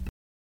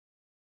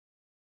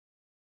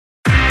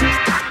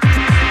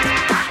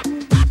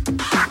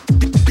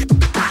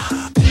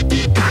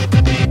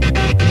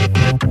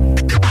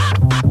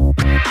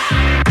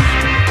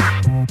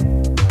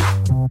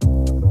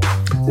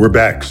 We're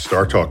back.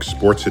 Star Talk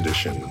Sports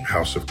Edition,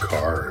 House of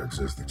Cards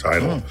is the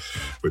title,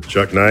 with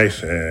Chuck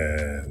Nice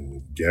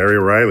and Gary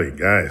O'Reilly.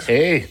 Guys.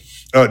 Hey.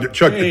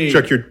 Chuck, Hey.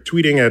 Chuck, you're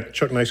tweeting at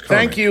Chuck Nice Comics.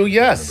 Thank you.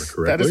 Yes,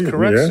 that is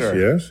correct, yes,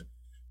 sir.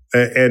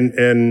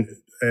 Yes.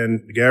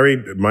 And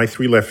Gary, my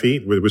three left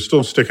feet, we're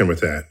still sticking with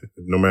that,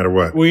 no matter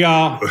what. We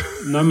are,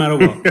 no matter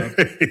what.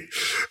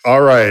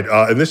 All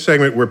right. In this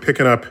segment, we're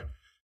picking up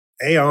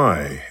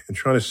AI and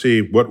trying to see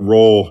what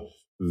role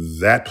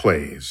that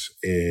plays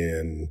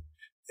in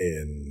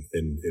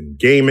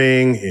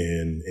gaming,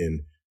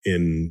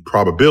 in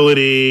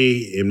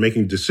probability, in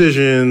making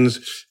decisions.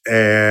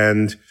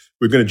 And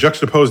we're going to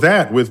juxtapose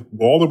that with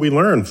all that we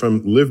learned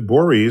from Liv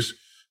Boeree's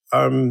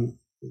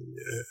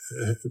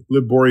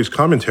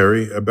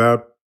commentary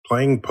about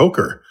playing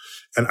poker.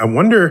 And I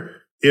wonder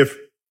if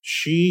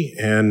she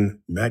and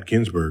Matt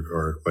Ginsberg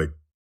are like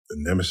the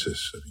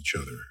nemesis of each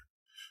other,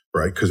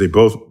 right? Because they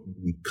both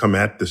come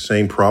at the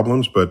same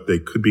problems, but they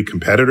could be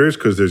competitors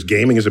because there's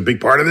gaming is a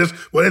big part of this.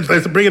 Well,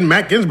 let's bring in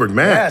Matt Ginsberg.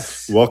 Matt,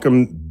 Yes.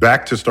 Welcome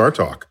back to Star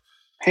Talk.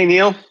 Hey,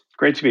 Neil.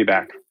 Great to be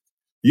back.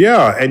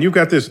 Yeah, and you've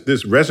got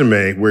this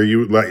resume where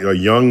you like a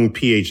young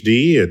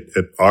PhD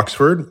at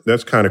Oxford.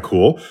 That's kind of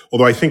cool.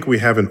 Although I think we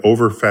have an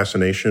over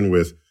fascination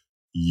with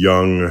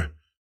young,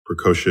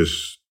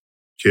 precocious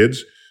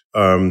kids.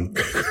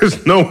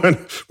 Because no one,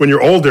 when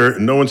you're older,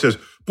 no one says,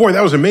 "Boy,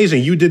 that was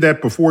amazing. You did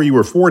that before you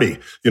were 40."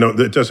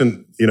 That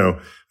doesn't,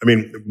 I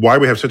mean, why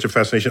we have such a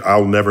fascination,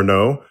 I'll never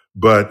know,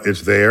 but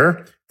it's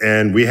there.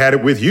 And we had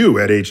it with you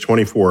at age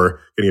 24,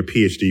 getting a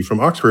PhD from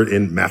Oxford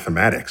in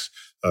mathematics.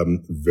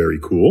 Very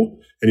cool.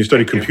 And you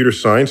studied computer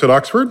science at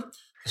Oxford.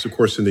 It's, of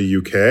course, in the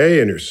UK,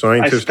 and you're a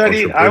scientist.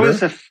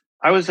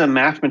 I was a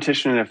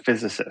mathematician and a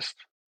physicist.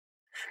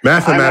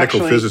 Mathematical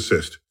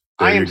physicist.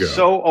 There I am you go.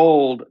 so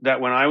old that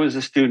when I was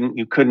a student,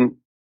 you couldn't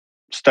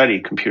study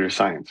computer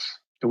science.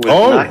 It was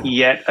not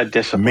yet a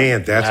discipline.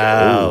 Man,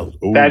 that's old.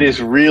 Ooh. That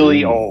is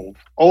really old.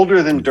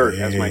 Older than dirt,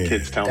 as my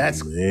kids tell me.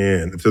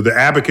 Man. So the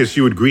abacus,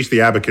 you would grease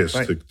the abacus.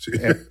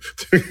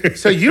 Right.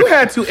 So you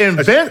had to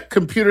invent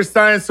computer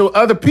science so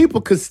other people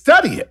could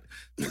study it.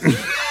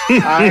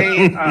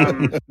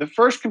 The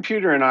first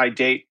computer and I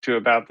date to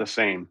about the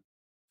same.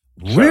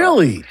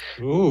 Really?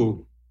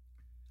 Ooh.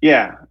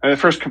 Yeah, the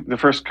first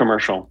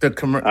commercial.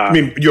 I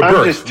mean, your birth.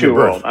 I'm just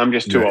too old. I'm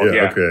just too old.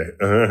 Yeah. Okay.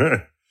 Uh-huh.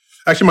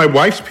 Actually, my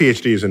wife's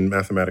PhD is in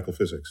mathematical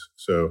physics,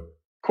 so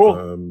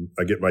cool.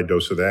 I get my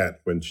dose of that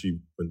when she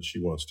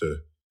wants to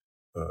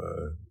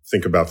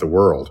think about the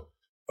world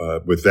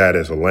with that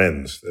as a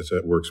lens.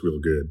 That works real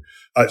good.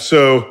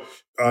 So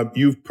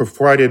you've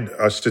provided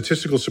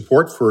statistical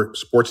support for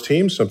sports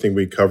teams, something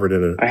we covered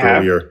in an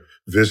earlier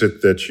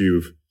visit that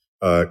you've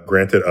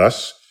granted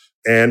us.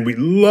 And we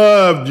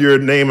loved your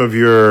name of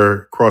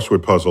your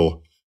crossword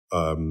puzzle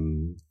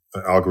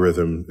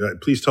algorithm.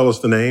 Please tell us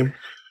the name.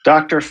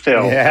 Dr.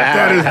 Phil. Yeah.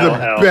 That is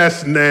the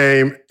best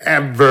name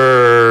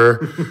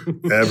ever.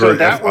 So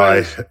that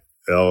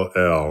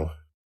F-I-L-L.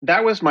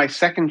 That was my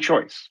second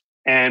choice.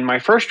 And my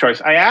first choice,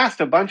 I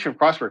asked a bunch of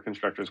crossword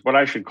constructors what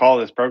I should call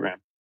this program.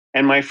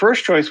 And my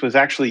first choice was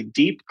actually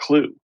Deep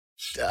Clue.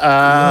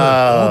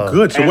 Oh,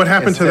 good. So what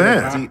happened to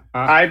that?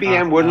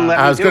 IBM wouldn't let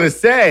me I was going to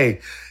say,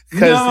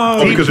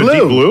 because because of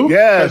Deep Blue?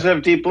 Yeah. Because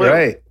of Deep Blue.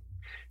 Right.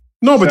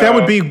 No, but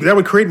that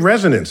would create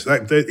resonance.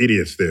 The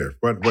idiots there.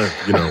 What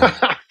you know.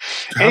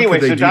 Anyway,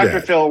 so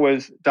Dr. Phil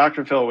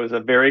was a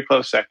very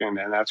close second,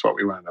 and that's what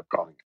we wound up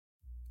calling it.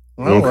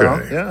 Oh, okay.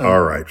 well, yeah.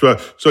 All right.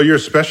 So you're a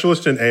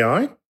specialist in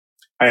AI?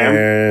 I am.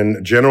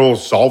 And general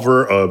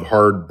solver of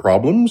hard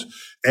problems.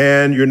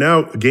 And you're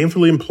now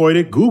gainfully employed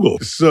at Google.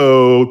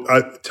 So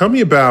tell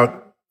me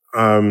about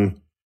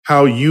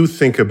how you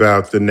think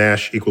about the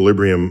Nash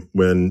equilibrium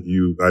when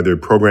you either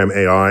program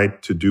AI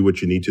to do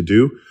what you need to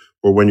do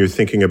or when you're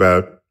thinking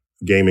about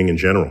gaming in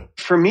general.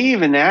 For me,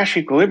 the Nash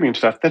equilibrium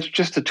stuff, that's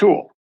just a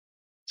tool.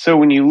 So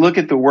when you look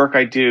at the work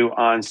I do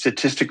on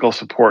statistical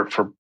support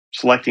for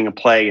selecting a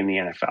play in the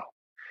NFL,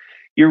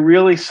 you're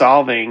really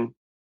solving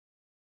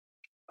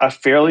a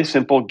fairly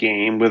simple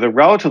game with a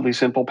relatively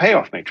simple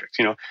payoff matrix.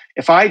 You know,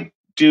 if I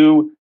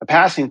do a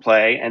passing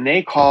play and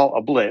they call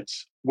a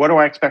blitz, what do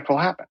I expect will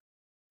happen?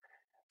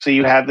 So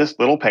you have this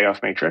little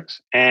payoff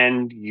matrix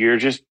and you're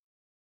just,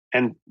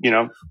 and you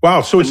know.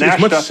 Wow. So it's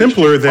much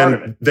simpler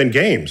than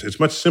games. It's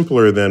much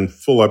simpler than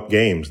full up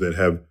games that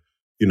have,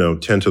 10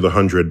 to the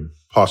 100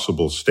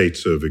 possible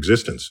states of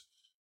existence,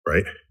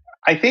 right?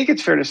 I think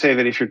it's fair to say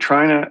that if you're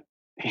trying to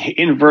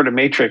invert a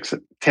matrix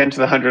 10 to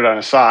the 100 on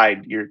a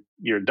side,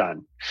 you're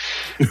done.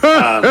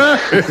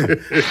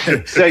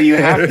 So you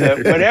have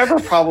to, whatever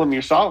problem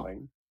you're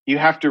solving, you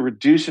have to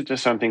reduce it to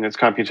something that's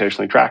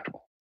computationally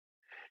tractable.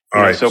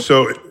 All right.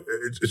 So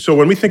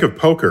when we think of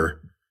poker,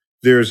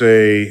 there's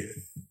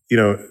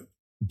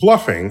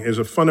bluffing is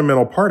a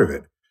fundamental part of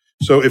it.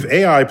 So if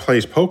AI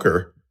plays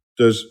poker,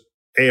 does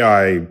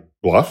AI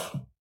bluff?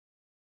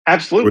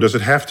 Absolutely. Or does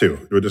it have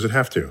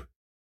to?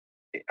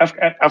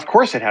 Of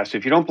course it has to.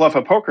 If you don't bluff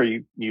a poker,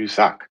 you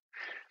suck.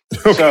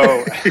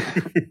 Okay.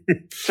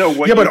 So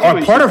what? Yeah, but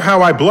part of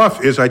how I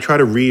bluff is I try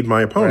to read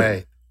my opponent.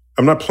 Right.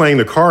 I'm not playing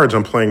the cards.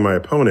 I'm playing my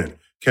opponent.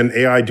 Can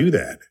AI do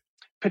that?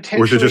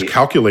 Potentially, or is it just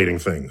calculating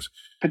things?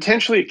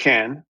 Potentially, it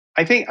can.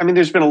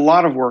 There's been a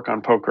lot of work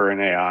on poker and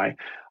AI.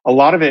 A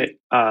lot of it,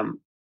 a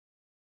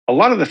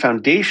lot of the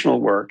foundational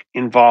work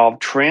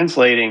involved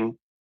translating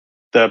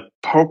the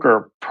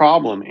poker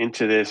problem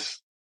into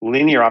this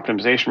linear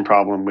optimization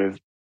problem with,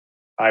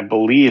 I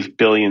believe,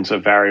 billions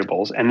of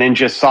variables, and then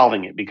just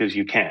solving it because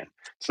you can.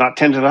 It's not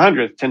 10 to the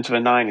 100th, 10 to the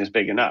 9 is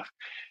big enough.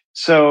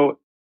 So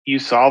you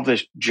solve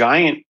this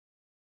giant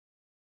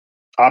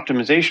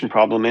optimization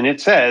problem, and it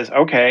says,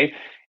 okay,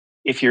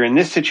 if you're in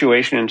this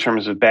situation in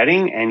terms of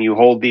betting and you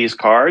hold these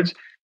cards,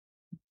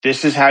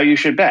 this is how you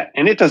should bet.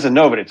 And it doesn't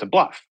know that it's a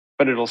bluff,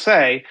 but it'll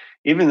say,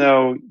 even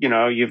though,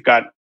 you've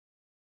got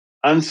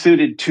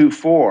unsuited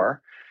 2-4,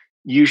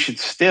 you should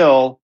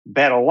still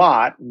bet a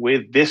lot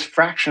with this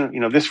fraction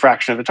of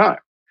the time.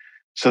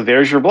 So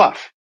there's your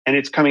bluff. And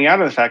it's coming out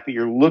of the fact that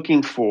you're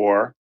looking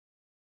for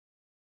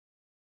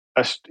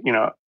an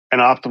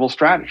optimal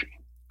strategy.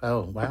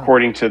 Oh, wow.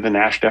 According to the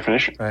Nash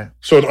definition. Right.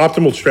 So an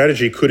optimal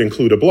strategy could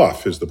include a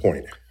bluff, is the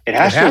point. It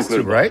has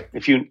to, right?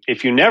 If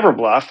you never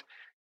bluff,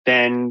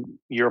 then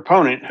your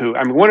opponent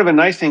one of the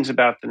nice things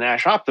about the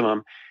Nash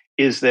optimum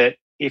is that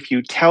if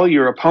you tell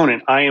your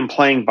opponent, I am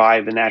playing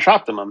by the Nash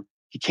optimum,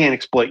 he can't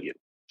exploit you.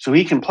 So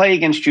he can play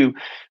against you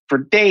for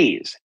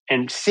days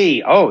and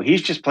see,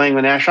 he's just playing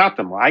the Nash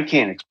optimum. I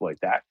can't exploit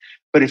that.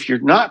 But if you're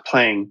not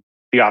playing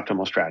the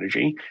optimal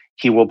strategy,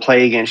 he will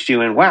play against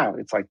you and wow,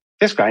 it's like,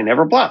 this guy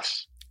never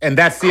bluffs. And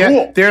that's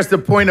cool. There's the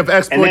point of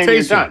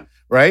exploitation,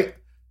 right?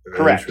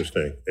 Correct.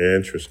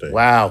 Interesting.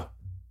 Wow.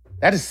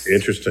 That is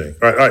interesting.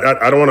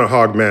 I don't want to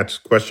hog Matt's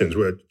questions.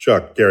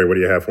 Chuck, Gary, what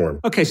do you have for him?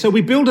 Okay, so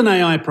we build an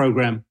AI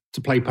program to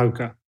play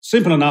poker.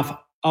 Simple enough.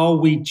 Are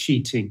we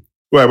cheating?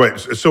 Wait.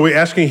 So we're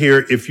asking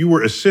here, if you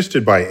were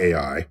assisted by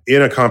AI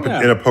in a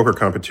poker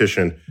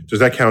competition, does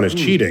that count as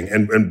cheating?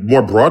 And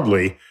more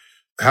broadly,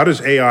 how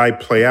does AI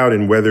play out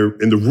in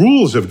the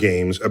rules of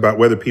games about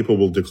whether people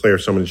will declare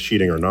someone's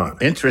cheating or not?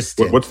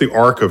 Interesting. What's the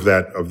arc of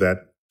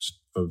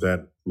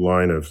that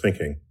line of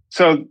thinking?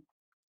 So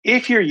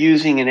if you're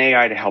using an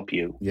AI to help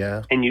you,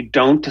 and you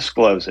don't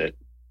disclose it,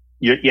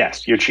 you're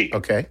cheating.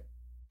 Okay.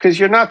 Because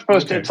you're not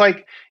supposed to.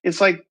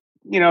 It's like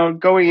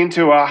going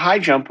into a high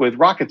jump with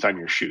rockets on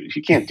your shoes.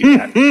 You can't do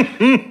that.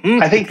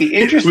 I think the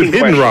interesting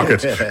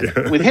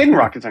question with hidden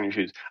rockets on your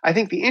shoes. I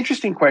think the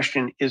interesting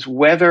question is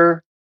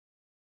whether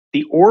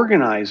the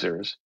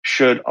organizers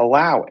should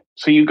allow it.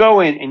 So you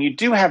go in and you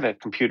do have a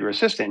computer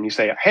assistant and you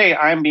say, hey,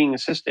 I'm being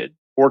assisted,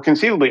 or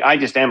conceivably, I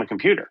just am a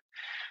computer.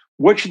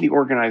 What should the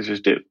organizers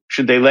do?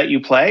 Should they let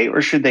you play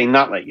or should they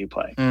not let you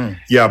play?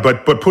 Yeah,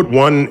 but put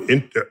one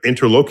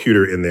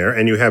interlocutor in there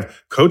and you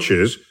have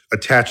coaches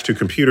attached to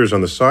computers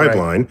on the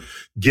sideline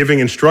giving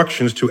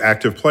instructions to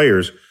active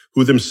players.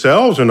 who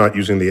themselves are not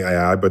using the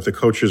AI, but the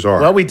coaches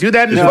are. Well, we do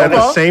that in Isn't football.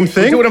 that the same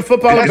thing? We do it in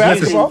football and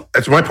basketball.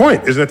 That's my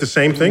point. Isn't that the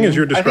same thing as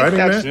you're describing,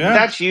 that's, Matt?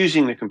 that's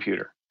using the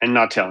computer and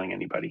not telling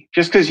anybody.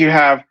 Just because you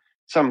have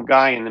some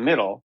guy in the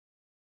middle.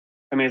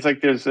 I mean, it's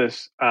like there's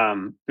this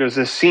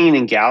scene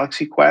in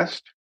Galaxy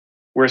Quest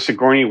where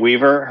Sigourney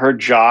Weaver, her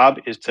job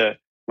is to,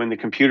 when the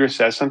computer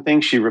says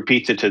something, she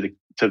repeats it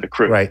to the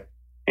crew. Right.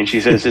 And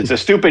she says, it's a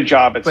stupid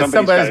job, but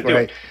somebody's got to do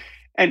right.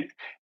 it.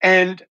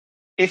 And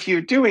if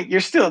you're doing,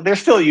 they're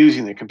still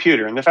using the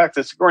computer. And the fact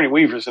that Sigourney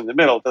Weaver's in the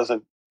middle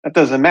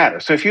doesn't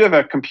matter. So if you have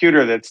a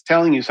computer that's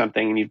telling you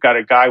something and you've got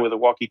a guy with a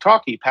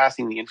walkie-talkie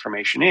passing the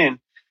information in,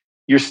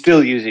 you're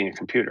still using a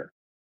computer.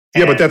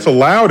 Yeah, but that's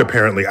allowed,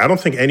 apparently. I don't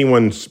think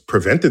anyone's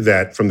prevented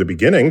that from the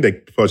beginning.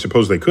 I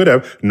suppose they could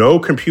have. No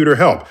computer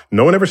help.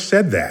 No one ever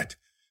said that.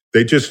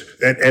 They just,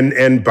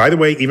 and by the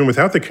way, even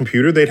without the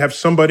computer, they'd have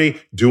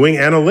somebody doing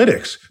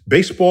analytics.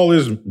 Baseball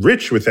is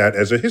rich with that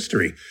as a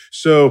history.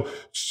 So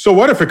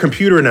what if a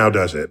computer now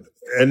does it?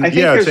 And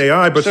it's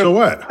AI, but so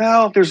what?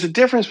 Well, there's a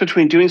difference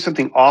between doing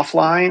something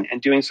offline and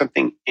doing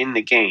something in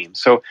the game.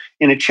 So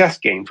in a chess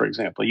game, for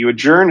example, you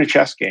adjourn a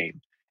chess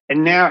game,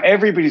 and now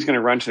everybody's going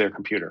to run to their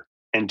computer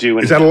and do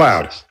an Is that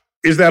allowed?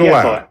 Is that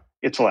allowed?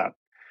 It's allowed.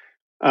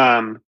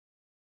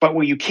 But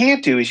what you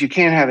can't do is you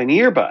can't have an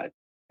earbud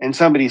and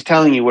somebody's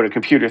telling you what a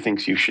computer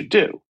thinks you should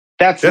do.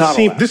 That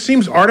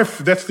seems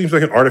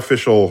like an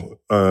artificial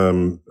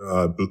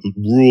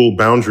rule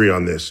boundary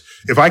on this.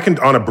 If I can,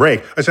 on a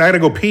break, I say I got to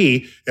go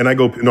pee, and I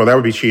go, no, that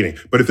would be cheating.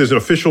 But if there's an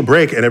official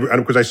break, and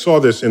because I saw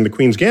this in the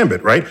Queen's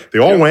Gambit, right? They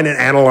all went and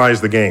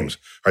analyzed the games.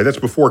 Right? That's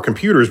before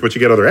computers, but you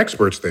get other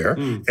experts there,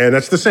 and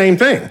that's the same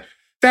thing.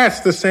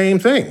 That's the same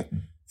thing.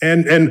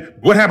 And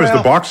what happens?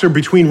 The boxer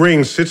between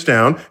rings sits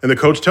down, and the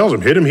coach tells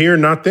him, hit him here,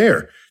 not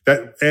there.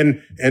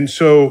 And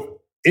so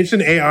it's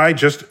an AI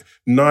just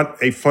not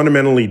a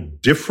fundamentally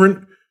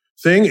different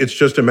thing. It's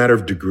just a matter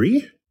of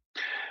degree.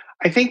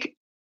 I think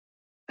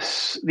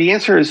the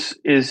answer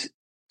is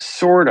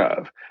sort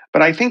of,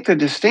 but I think the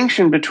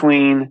distinction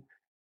between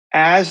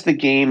as the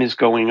game is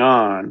going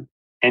on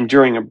and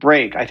during a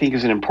break, I think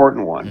is an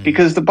important one,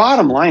 because the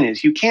bottom line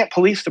is you can't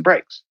police the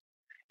breaks.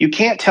 You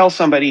can't tell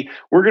somebody,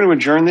 we're going to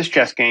adjourn this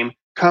chess game,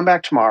 come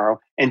back tomorrow,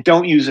 and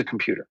don't use a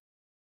computer.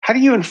 How do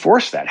you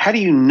enforce that? How do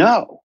you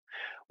know?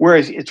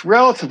 Whereas it's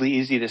relatively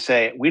easy to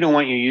say, we don't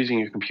want you using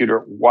your computer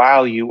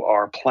while you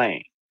are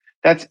playing.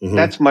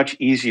 That's much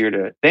easier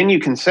to, then you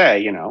can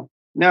say,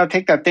 no,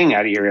 take that thing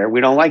out of your ear. We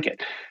don't like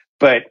it.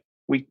 But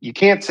you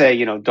can't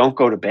say, don't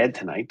go to bed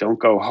tonight. Don't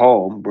go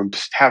home.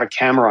 Just have a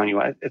camera on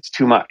you. It's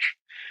too much.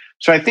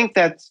 So I think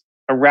that's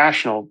a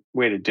rational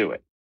way to do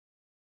it.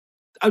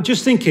 I'm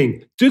just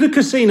thinking, do the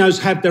casinos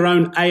have their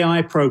own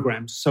AI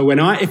programs? So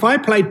if I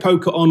played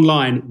poker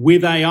online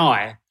with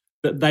AI,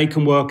 that they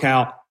can work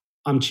out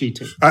I'm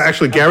cheating.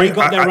 Actually, Gary,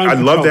 I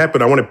love that,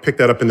 but I want to pick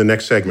that up in the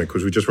next segment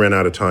because we just ran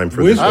out of time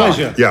for this. With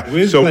pleasure.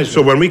 Yeah.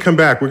 So when we come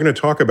back, we're going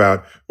to talk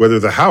about whether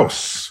the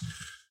House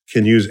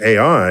can use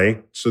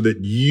AI so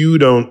that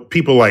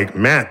people like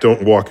Matt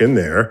don't walk in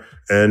there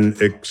and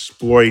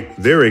exploit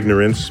their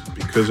ignorance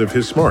because of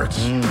his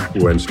smarts.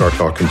 When Star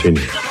Talk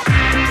continues.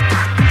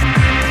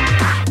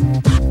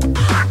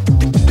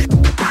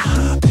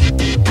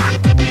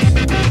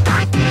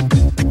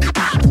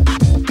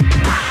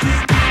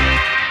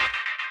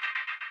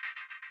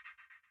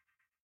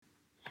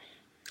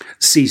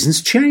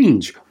 Seasons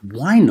change.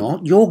 Why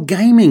not your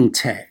gaming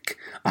tech?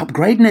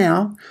 Upgrade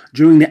now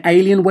during the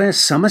Alienware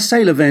Summer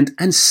Sale event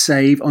and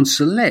save on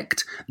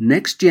select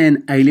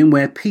next-gen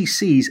Alienware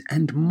PCs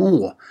and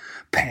more.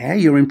 Pair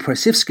your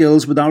impressive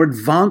skills with our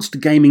advanced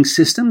gaming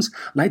systems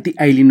like the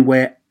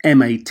Alienware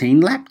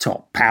M18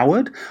 laptop,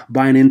 powered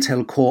by an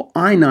Intel Core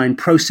i9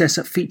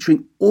 processor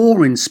featuring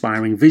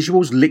awe-inspiring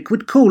visuals,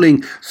 liquid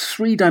cooling,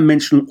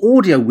 three-dimensional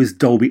audio with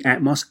Dolby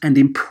Atmos, and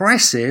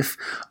impressive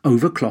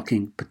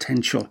overclocking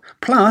potential.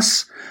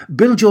 Plus,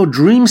 build your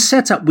dream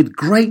setup with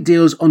great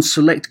deals on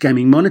select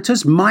gaming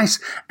monitors, mice,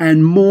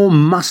 and more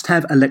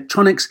must-have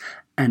electronics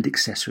and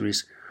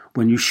accessories.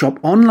 When you shop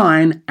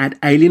online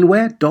at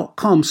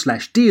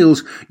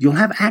alienware.com/deals, you'll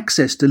have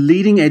access to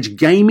leading-edge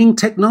gaming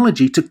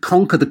technology to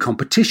conquer the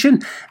competition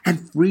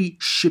and free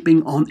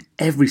shipping on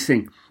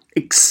everything.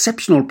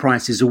 Exceptional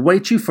prices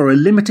await you for a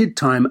limited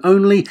time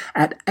only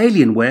at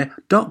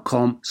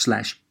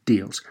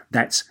alienware.com/deals.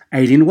 That's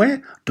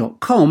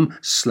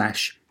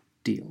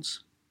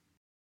alienware.com/deals.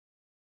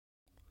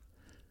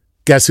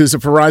 Guess who's a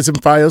Verizon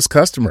Fios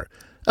customer?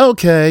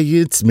 Okay,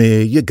 it's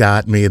me. You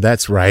got me.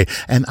 That's right.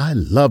 And I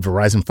love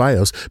Verizon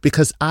Fios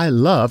because I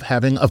love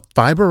having a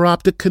fiber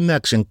optic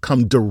connection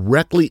come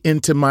directly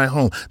into my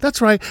home. That's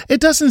right.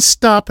 It doesn't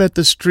stop at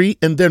the street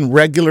and then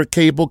regular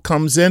cable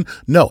comes in.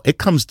 No, it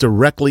comes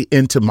directly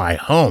into my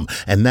home.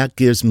 And that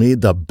gives me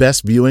the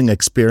best viewing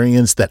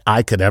experience that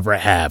I could ever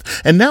have.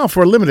 And now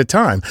for a limited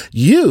time,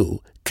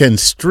 you can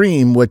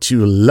stream what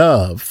you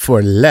love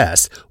for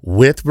less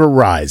with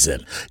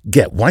Verizon.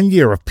 Get 1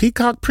 year of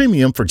Peacock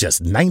Premium for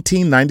just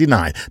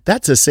 $19.99.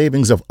 That's a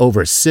savings of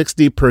over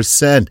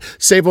 60%.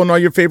 Save on all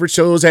your favorite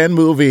shows and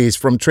movies,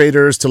 from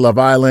Traitors to Love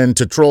Island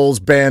to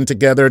Trolls Band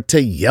Together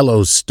to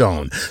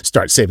Yellowstone.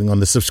 Start saving on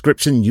the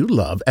subscription you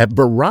love at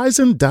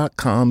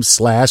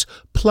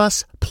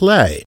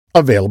Verizon.com/plusplay.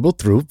 Available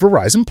through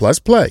Verizon Plus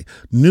Play.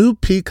 New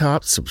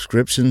Peacock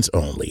subscriptions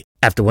only.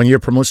 After 1 year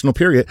promotional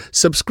period,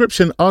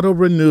 subscription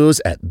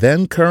auto-renews at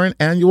then current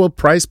annual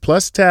price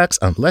plus tax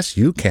unless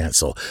you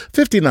cancel.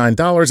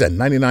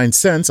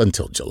 $59.99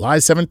 until July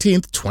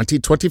 17th,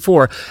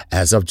 2024.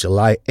 As of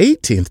July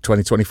 18th,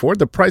 2024,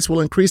 the price will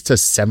increase to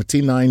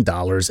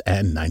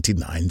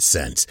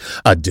 $79.99.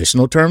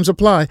 Additional terms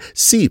apply.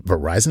 See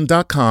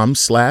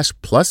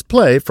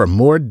Verizon.com/plusplay for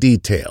more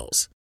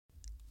details.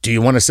 Do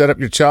you want to set up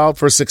your child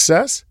for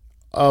success?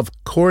 Of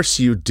course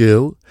you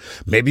do.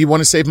 Maybe you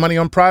want to save money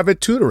on private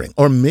tutoring,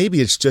 or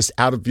maybe it's just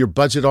out of your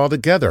budget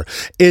altogether.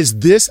 Is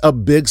this a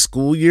big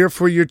school year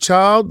for your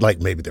child? Like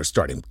maybe they're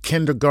starting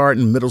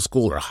kindergarten, middle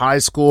school, or high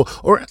school,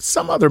 or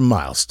some other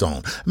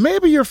milestone.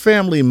 Maybe your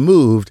family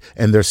moved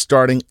and they're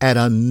starting at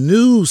a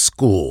new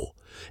school.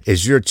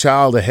 Is your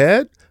child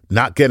ahead?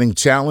 Not getting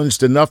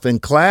challenged enough in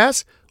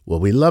class? Well,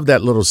 we love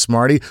that little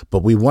smarty,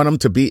 but we want them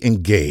to be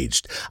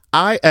engaged.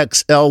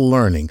 IXL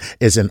Learning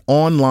is an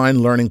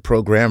online learning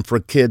program for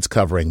kids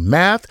covering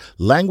math,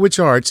 language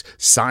arts,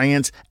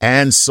 science,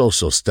 and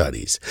social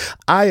studies.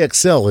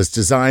 IXL is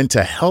designed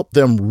to help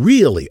them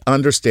really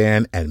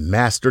understand and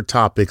master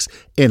topics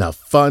in a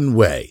fun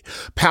way.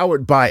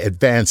 Powered by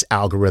advanced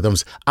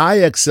algorithms,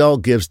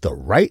 IXL gives the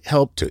right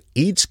help to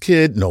each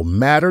kid, no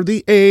matter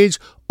the age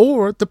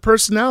or the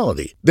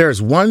personality. There's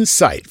one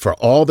site for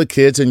all the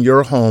kids in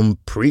your home,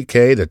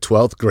 pre-K to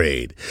 12th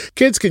grade.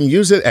 Kids can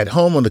use it at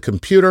home on the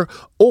computer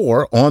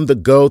or on the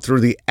go through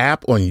the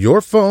app on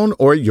your phone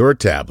or your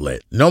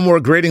tablet. No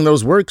more grading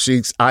those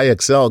worksheets.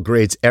 IXL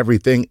grades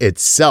everything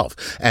itself.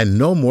 And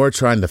no more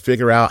trying to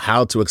figure out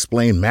how to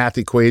explain math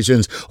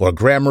equations or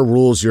grammar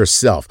rules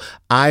yourself.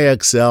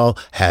 IXL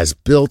has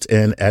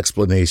built-in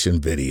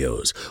explanation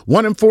videos.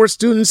 1 in 4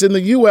 students in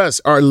the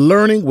U.S. are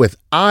learning with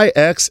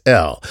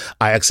IXL.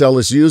 IXL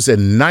is used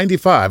in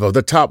 95 of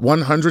the top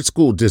 100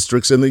 school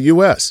districts in the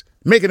U.S.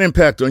 Make an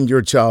impact on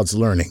your child's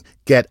learning.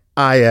 Get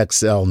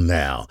IXL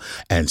now.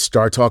 And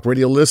Star Talk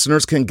Radio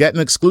listeners can get an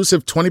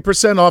exclusive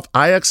 20% off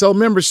IXL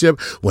membership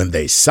when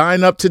they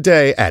sign up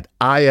today at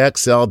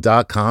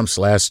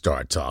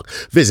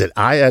IXL.com/StarTalk. Visit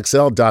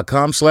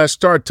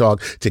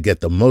IXL.com/StarTalk to get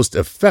the most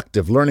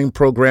effective learning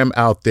program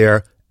out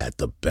there at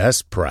the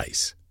best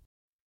price.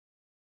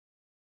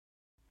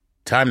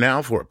 Time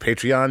now for a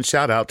Patreon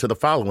shout-out to the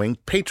following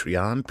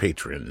Patreon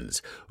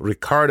patrons: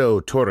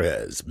 Ricardo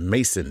Torres,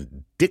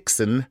 Mason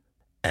Dixon,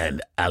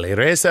 and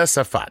Alireza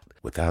Safat.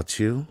 Without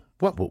you,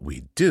 what would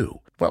we do?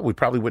 Well, we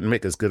probably wouldn't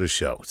make as good a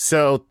show.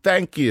 So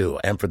thank you.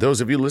 And for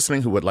those of you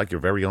listening who would like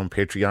your very own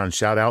Patreon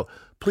shout-out,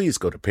 please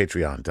go to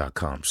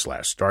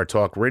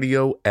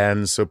patreon.com/StarTalkRadio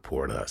and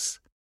support us.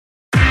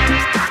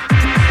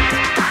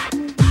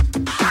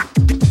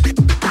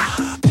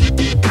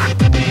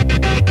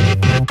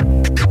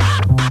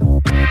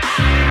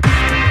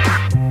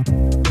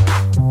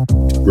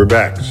 We're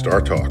back,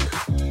 Star Talk.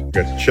 We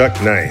got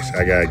Chuck Nice.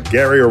 I got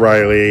Gary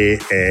O'Reilly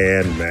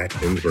and Matt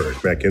Ginsberg.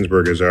 Matt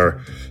Ginsberg is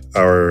our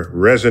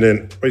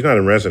resident, well, he's not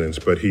in residence,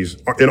 but he's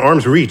in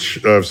arm's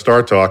reach of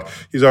Star Talk.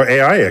 He's our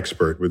AI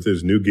expert with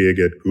his new gig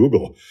at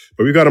Google.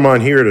 But we've got him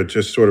on here to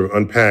just sort of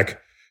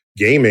unpack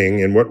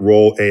gaming and what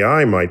role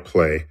AI might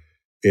play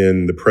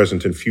in the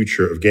present and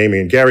future of gaming.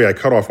 And Gary, I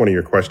cut off one of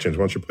your questions.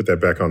 Why don't you put that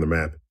back on the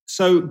map?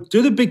 So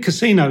do the big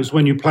casinos,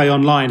 when you play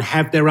online,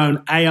 have their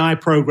own AI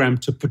program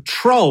to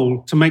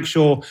patrol to make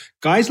sure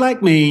guys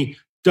like me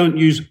don't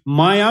use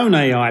my own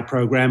AI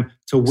program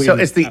to win? So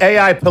it's the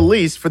AI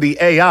police for the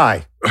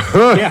AI.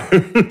 Yeah.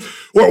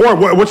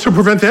 What's to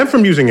prevent them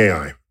from using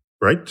AI,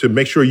 right? To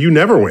make sure you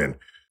never win.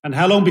 And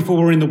how long before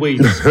we're in the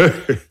weeds?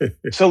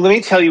 So let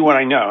me tell you what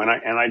I know,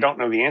 and I don't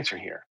know the answer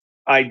here.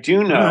 I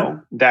do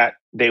know that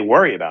they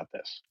worry about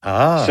this.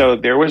 So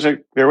there was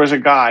a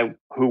guy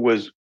who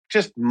was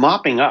just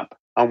mopping up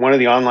on one of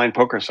the online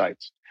poker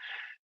sites,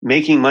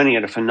 making money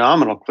at a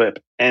phenomenal clip,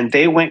 and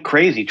they went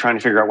crazy trying to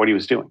figure out what he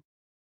was doing.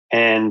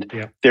 And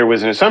there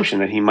was an assumption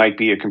that he might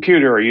be a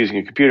computer or using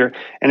a computer,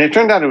 and it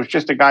turned out it was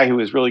just a guy who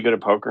was really good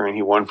at poker, and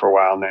he won for a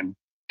while and then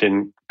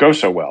didn't go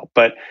so well.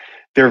 But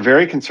they're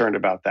very concerned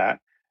about that.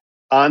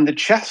 On the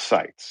chess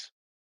sites,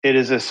 it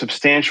is a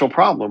substantial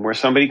problem where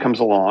somebody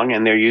comes along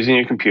and they're using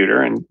a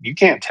computer, and you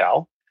can't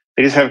tell.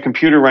 They just have a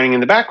computer running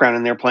in the background,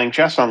 and they're playing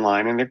chess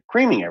online, and they're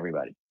creaming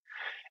everybody.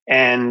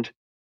 And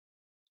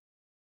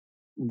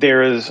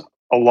there is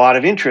a lot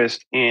of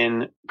interest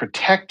in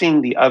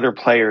protecting the other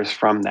players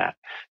from that.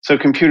 So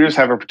computers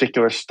have a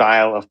particular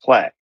style of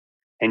play,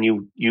 and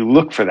you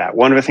look for that.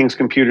 One of the things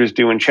computers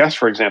do in chess,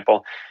 for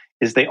example,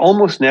 is they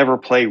almost never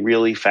play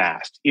really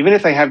fast. Even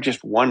if they have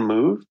just one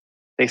move,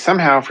 they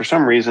somehow, for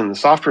some reason, the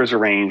software is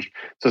arranged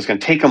so it's going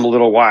to take them a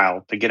little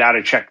while to get out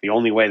of check the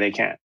only way they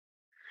can.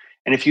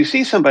 And if you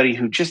see somebody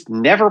who just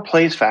never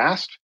plays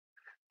fast,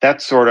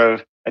 that's sort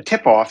of a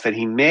tip-off that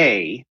he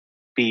may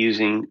be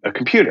using a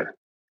computer.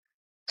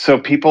 So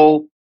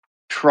people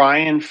try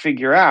and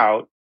figure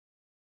out,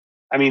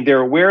 I mean,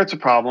 they're aware it's a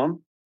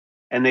problem,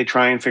 and they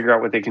try and figure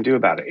out what they can do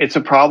about it. It's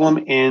a problem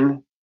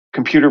in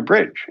computer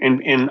bridge,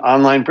 in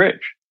online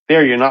bridge.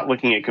 There, you're not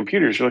looking at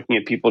computers, you're looking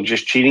at people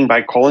just cheating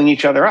by calling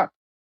each other up.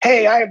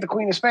 Hey, I have the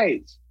queen of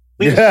spades.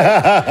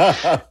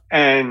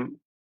 And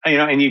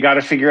you got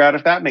to figure out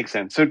if that makes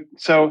sense.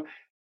 So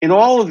in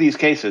all of these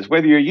cases,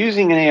 whether you're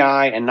using an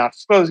AI and not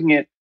disclosing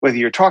it, whether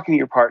you're talking to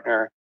your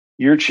partner,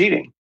 you're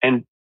cheating.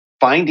 And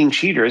finding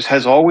cheaters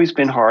has always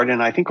been hard,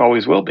 and I think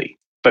always will be.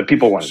 But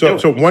people want to do it.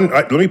 So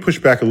let me push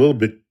back a little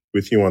bit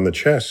with you on the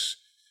chess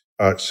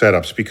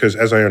setups, because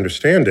as I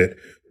understand it,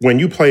 when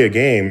you play a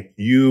game,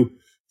 you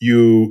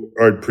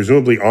are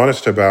presumably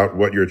honest about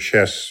what your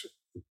chess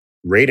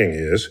rating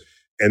is,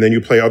 and then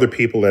you play other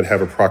people that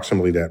have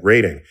approximately that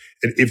rating.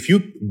 And if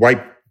you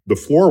wipe the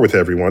floor with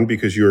everyone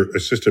because you're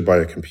assisted by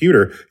a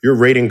computer, your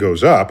rating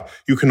goes up.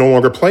 You can no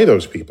longer play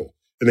those people.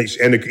 And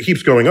it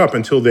keeps going up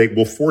until they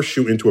will force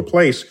you into a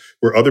place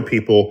where other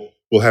people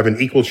will have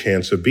an equal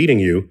chance of beating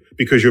you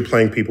because you're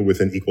playing people with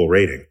an equal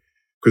rating.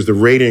 Because the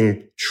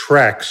rating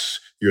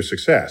tracks your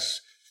success.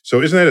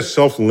 So isn't that a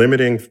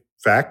self-limiting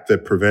fact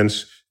that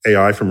prevents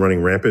AI from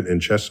running rampant in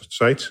chess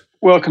sites?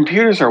 Well,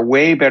 computers are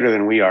way better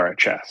than we are at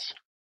chess.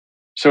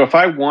 So if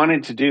I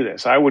wanted to do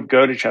this, I would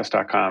go to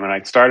chess.com and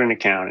I'd start an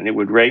account and it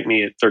would rate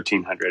me at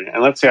 1300.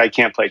 And let's say I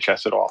can't play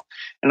chess at all.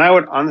 And I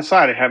would, on the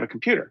side, I'd have a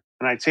computer.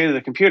 And I'd say to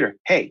the computer,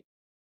 hey,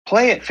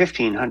 play at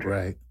 1500.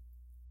 Right.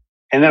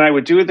 And then I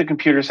would do what the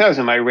computer says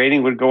and my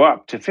rating would go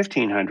up to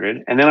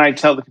 1500. And then I'd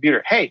tell the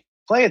computer, hey,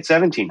 play at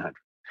 1700.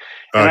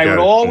 And I would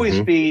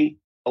always be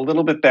a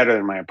little bit better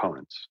than my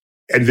opponents.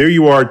 And there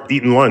you are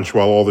eating lunch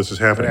while all this is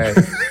happening. Right.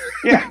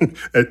 Yeah.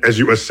 As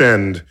you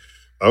ascend.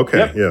 Okay,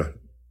 yep. Yeah.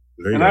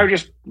 And I would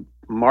just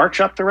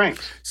march up the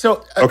ranks.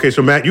 So, okay,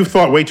 so Matt, you've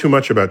thought way too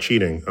much about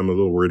cheating. I'm a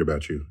little worried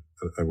about you.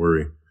 I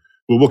worry.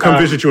 Well, we'll come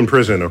visit you in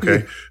prison,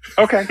 okay?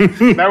 Okay.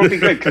 That would be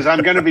good because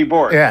I'm going to be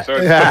bored. Yeah. So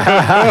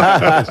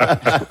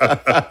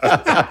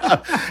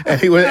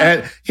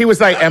and he was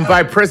like, and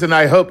by prison,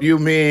 I hope you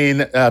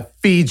mean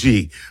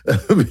Fiji,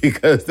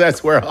 because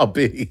that's where I'll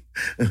be.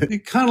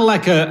 Kind of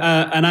like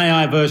an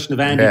AI version of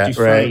Andy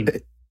Dufresne.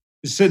 Right.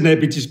 Sitting there,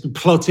 just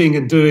plotting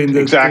and doing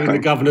the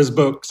governor's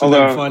books and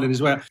then finding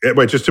his way out.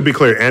 Wait, just to be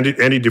clear,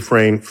 Andy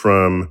Dufresne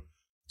from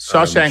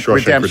Shawshank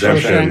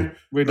Redemption.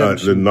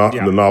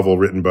 The novel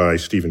written by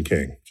Stephen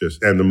King,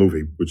 and the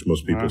movie, which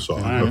most people saw.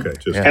 Okay,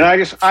 and I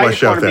just want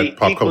to be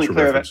pop equally culture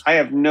clear reference. that I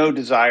have no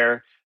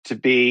desire to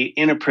be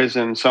in a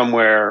prison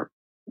somewhere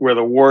where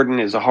the warden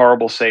is a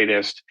horrible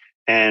sadist,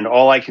 and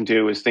all I can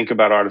do is think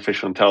about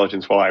artificial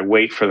intelligence while I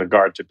wait for the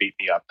guard to beat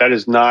me up. That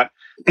is not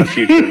a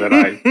future that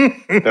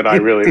I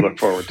really look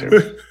forward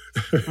to.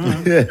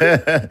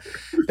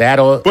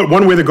 But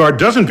one way the guard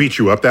doesn't beat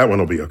you up, that one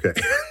will be okay.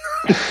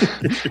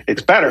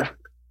 It's better.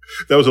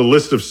 That was a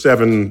list of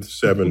seven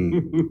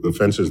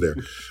offenses there.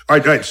 All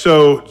right.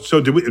 So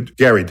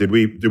Gary, did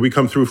we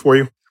come through for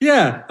you?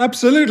 Yeah,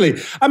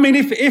 absolutely. I mean,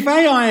 if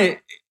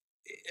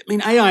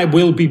AI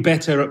will be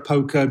better at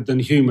poker than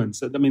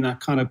humans. I mean, I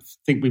kind of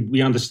think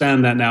we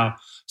understand that now.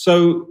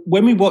 So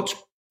when we watch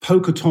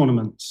poker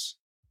tournaments,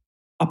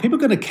 are people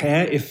going to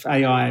care if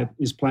AI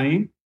is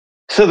playing?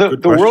 So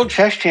the World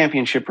Chess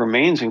Championship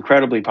remains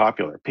incredibly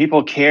popular.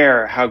 People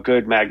care how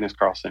good Magnus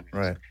Carlsen is.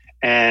 Right.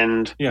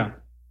 And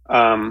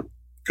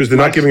because they're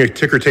not giving a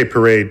ticker tape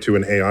parade to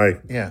an AI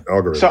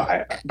algorithm. So,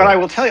 I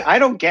will tell you, I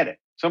don't get it.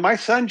 So my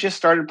son just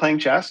started playing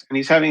chess, and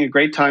he's having a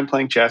great time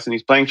playing chess, and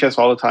he's playing chess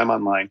all the time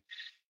online.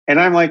 And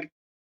I'm like,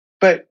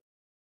 but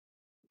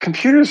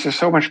computers are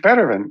so much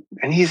better.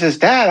 And he says,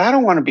 Dad, I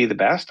don't want to be the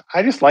best.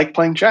 I just like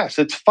playing chess.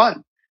 It's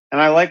fun. And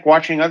I like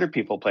watching other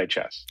people play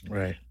chess.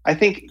 Right. I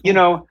think,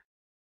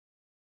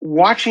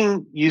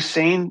 watching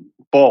Usain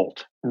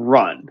Bolt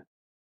run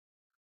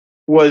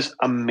was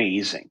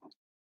amazing.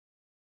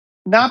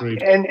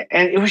 And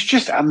it was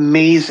just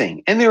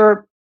amazing. And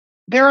there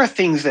are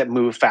things that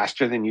move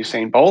faster than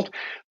Usain Bolt,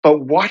 but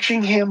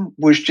watching him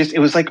it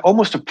was like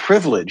almost a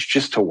privilege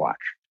just to watch.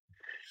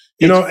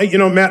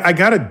 Matt,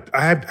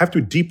 I have to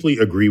deeply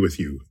agree with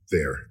you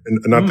there. And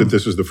not that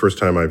this is the first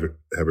time I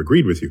have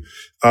agreed with you.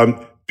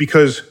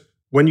 Because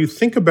when you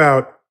think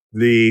about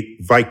the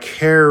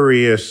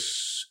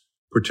vicarious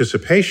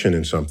participation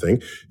in something,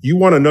 you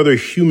want another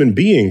human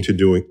being to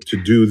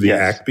do the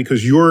act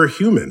because you're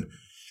human.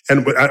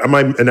 And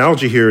my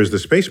analogy here is the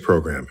space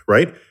program,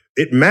 right?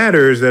 It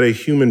matters that a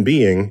human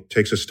being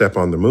takes a step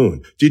on the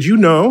moon. Did you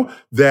know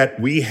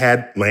that we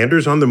had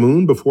landers on the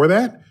moon before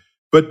that?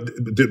 But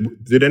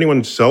did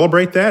anyone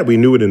celebrate that? We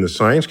knew it in the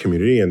science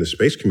community and the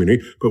space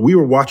community, but we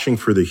were watching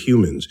for the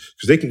humans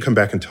because they can come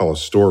back and tell a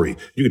story.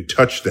 You could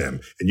touch them,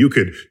 and you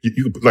could,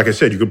 like I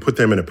said, you could put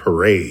them in a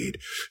parade.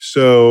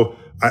 So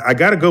I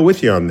got to go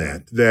with you on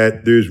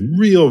that there's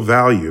real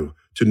value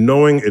to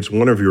knowing it's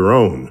one of your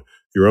own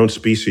your own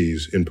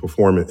species in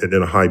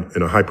a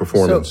high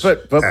performance.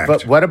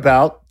 But what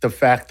about the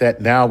fact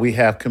that now we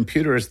have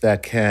computers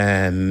that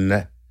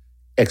can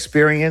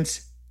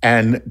experience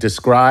and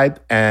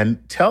describe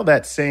and tell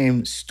that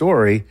same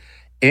story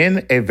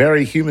in a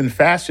very human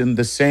fashion,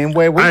 the same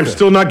way we do? I'm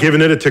still not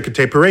giving it a ticker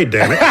tape parade,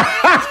 damn it.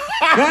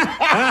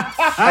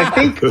 I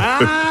think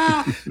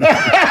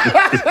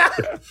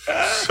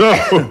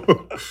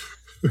so.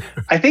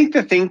 I think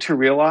the thing to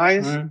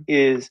realize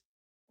is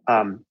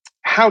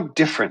how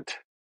different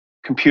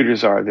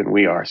computers are than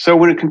we are. So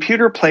when a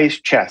computer plays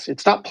chess,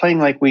 it's not playing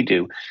like we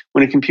do.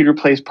 When a computer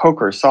plays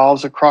poker,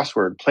 solves a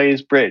crossword,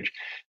 plays bridge,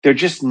 they're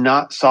just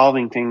not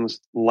solving things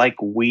like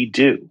we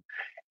do.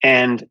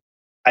 And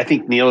I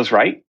think Neil is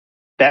right.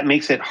 That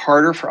makes it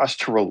harder for us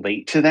to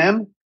relate to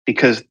them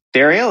because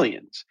they're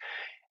aliens.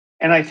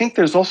 And I think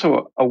there's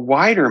also a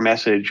wider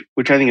message,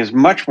 which I think is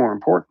much more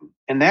important.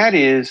 And that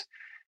is,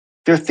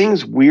 there are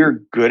things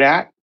we're good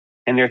at,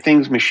 and there are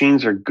things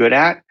machines are good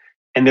at,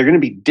 and they're going to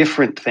be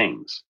different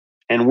things.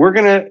 And we're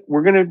going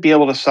to be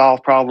able to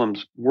solve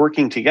problems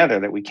working together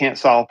that we can't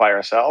solve by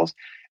ourselves.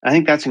 And I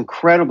think that's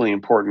incredibly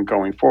important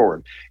going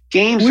forward.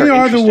 Games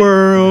are the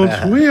world.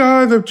 We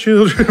are the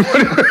children.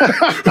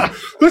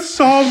 Let's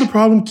solve the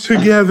problem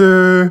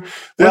together.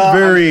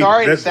 I'm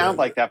sorry to sound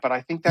like that, but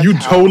I think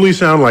that's totally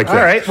sound like that.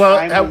 All right.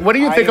 Well, what do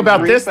you think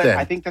about this then?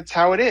 I think that's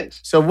how it is.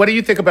 So what do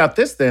you think about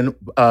this then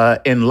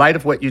in light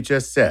of what you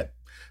just said?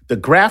 The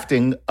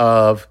grafting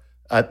of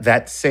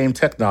that same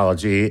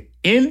technology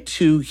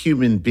into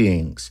human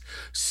beings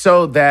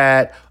so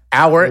that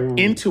our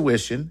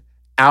intuition,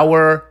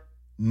 our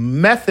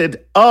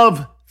method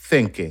of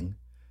thinking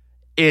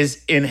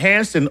is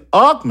enhanced and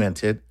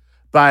augmented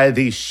by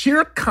the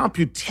sheer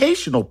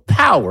computational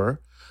power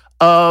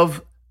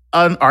of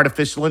an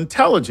artificial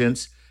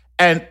intelligence.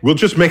 And we'll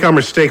just make our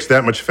mistakes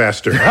that much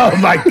faster. Oh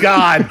my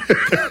God.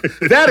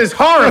 That is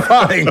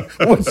horrifying.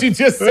 What you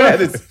just said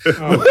is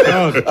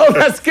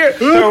that's scary.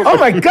 Oh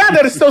my God,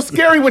 that is so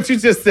scary what you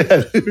just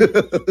said.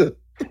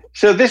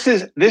 So this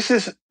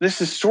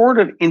is sort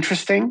of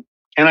interesting,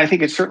 and I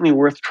think it's certainly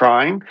worth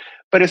trying.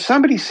 But if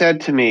somebody said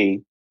to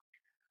me,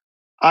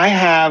 I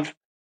have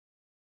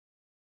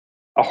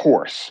a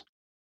horse,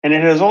 and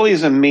it has all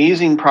these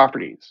amazing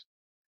properties,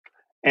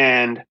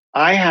 and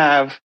I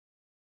have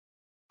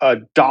a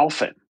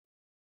dolphin,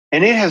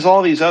 and it has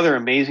all these other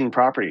amazing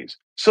properties.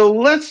 So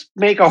let's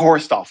make a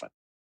horse dolphin.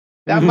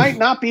 That might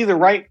not be the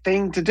right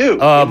thing to do.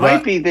 It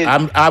might be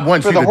that I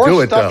want you to do it, though. For the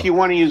horse stuff, you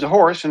want to use a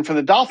horse, and for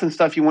the dolphin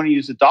stuff, you want to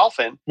use a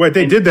dolphin. Wait,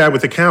 they did that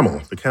with the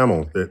camel. The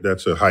camel,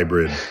 that's a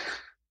hybrid.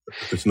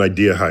 It's an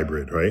idea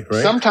hybrid, right?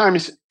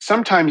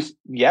 Sometimes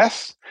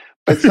yes,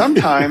 but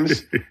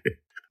sometimes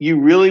you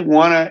really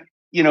want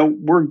to,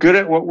 we're good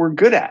at what we're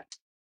good at.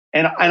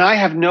 And I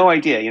have no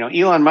idea.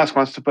 Elon Musk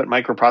wants to put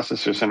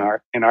microprocessors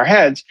in our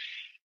heads.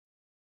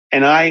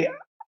 And I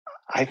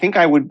think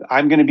I'm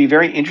going to be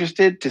very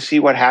interested to see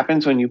what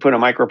happens when you put a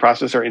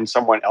microprocessor in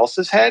someone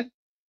else's head.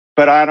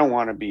 But I don't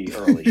want to be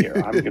early here.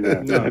 I'm going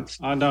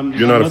to.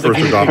 You're not a first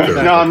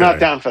adopter. No, I'm not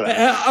down for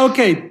that.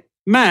 Okay,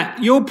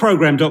 Matt, your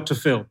program, Dr.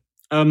 Phil,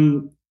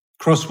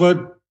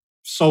 crossword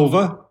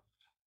solver.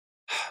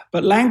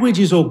 But language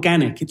is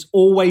organic. It's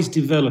always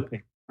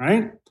developing,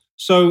 right?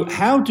 So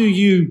how do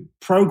you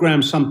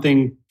program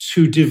something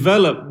to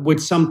develop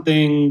with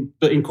something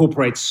that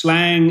incorporates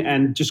slang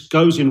and just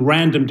goes in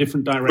random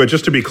different directions? But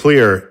just to be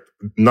clear,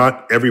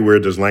 not everywhere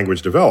does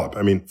language develop.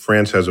 I mean,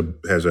 France has an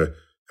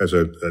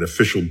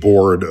official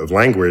board of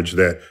language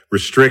that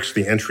restricts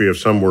the entry of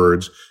some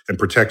words and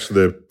protects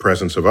the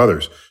presence of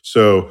others.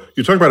 So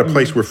you're talking about a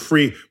place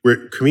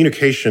where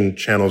communication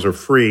channels are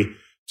free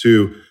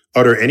to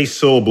utter any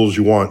syllables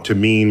you want to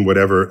mean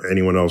whatever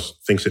anyone else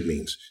thinks it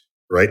means.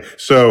 Right?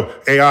 So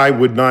AI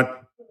would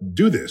not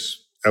do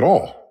this at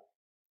all.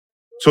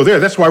 So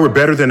that's why we're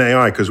better than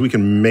AI, because we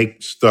can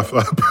make stuff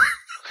up.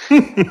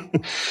 I'm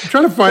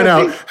trying to find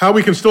out how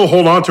we can still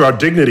hold on to our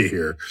dignity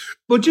here.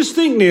 Well, just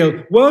think,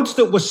 Neil, words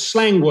that were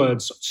slang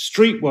words,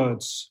 street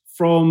words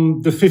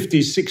from the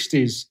 50s,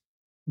 60s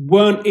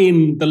weren't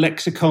in the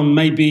lexicon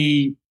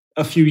maybe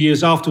a few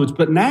years afterwards,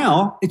 but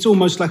now it's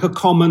almost like a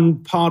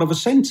common part of a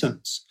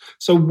sentence.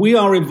 So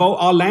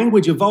our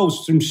language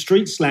evolves from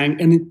street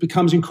slang and it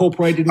becomes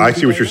incorporated. I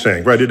see what you're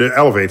saying. Right. It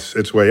elevates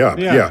its way up.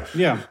 Yeah.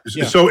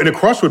 So in a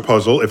crossword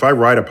puzzle, if I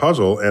write a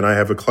puzzle and I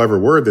have a clever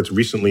word that's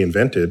recently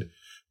invented,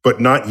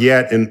 but not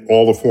yet in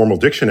all the formal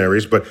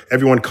dictionaries, but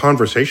everyone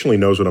conversationally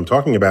knows what I'm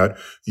talking about,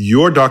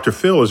 your Dr.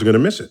 Phil is going to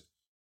miss it.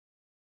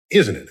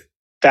 Isn't it?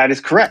 That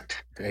is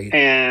correct.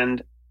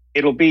 And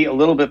it'll be a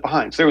little bit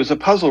behind. So there was a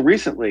puzzle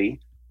recently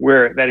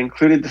that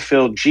included the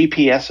field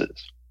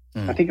GPSs.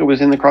 I think it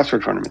was in the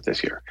crossword tournament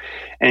this year.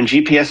 And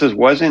GPSs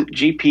wasn't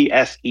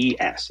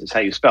GPSES is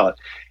how you spell it.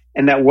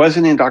 And that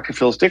wasn't in Dr.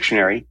 Phil's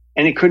dictionary,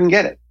 and it couldn't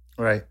get it.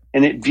 Right.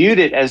 And it viewed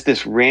it as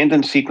this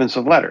random sequence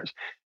of letters.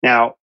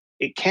 Now,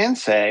 it can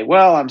say,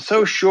 well, I'm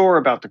so sure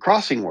about the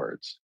crossing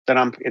words that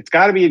it's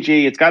got to be a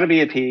G, it's got to be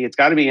a P, it's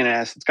got to be an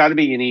S, it's got to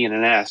be an E and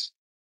an S.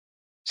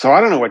 So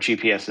I don't know what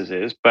GPSs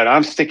is, but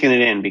I'm sticking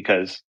it in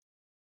because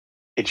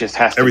It just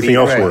has to Everything be.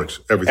 Else works.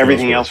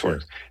 Everything else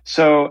works.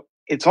 So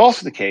it's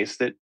also the case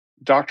that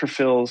Dr.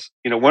 Phil's,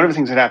 one of the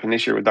things that happened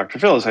this year with Dr.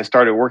 Phil is I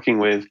started working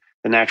with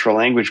the natural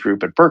language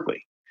group at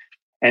Berkeley.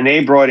 And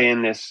they brought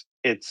in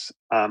it's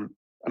a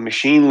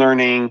machine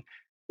learning,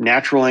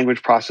 natural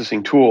language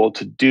processing tool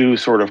to do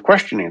sort of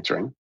question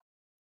answering.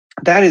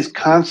 That is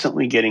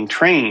constantly getting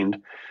trained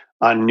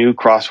on new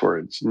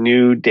crosswords,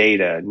 new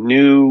data,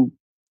 new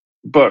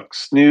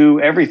books, new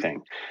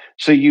everything.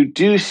 So you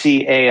do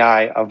see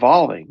AI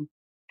evolving,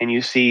 and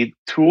you see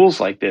tools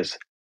like this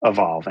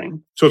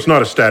evolving. So it's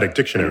not a static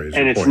dictionary,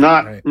 and it's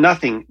not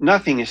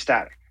nothing is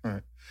static.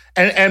 Right.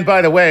 And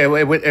by the way,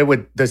 it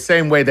would the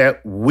same way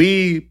that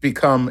we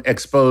become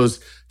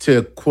exposed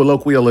to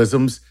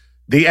colloquialisms,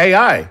 the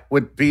AI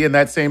would be in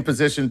that same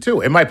position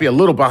too. It might be a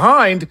little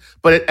behind,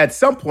 but at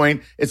some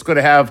point, it's going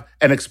to have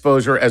an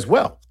exposure as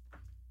well.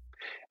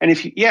 And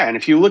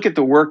if you look at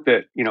the work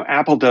that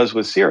Apple does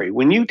with Siri,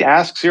 when you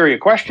ask Siri a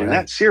question,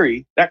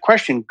 Right. that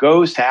question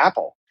goes to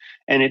Apple,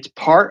 and it's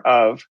part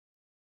of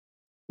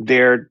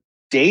their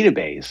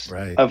database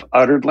Right. of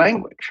uttered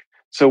language.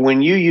 So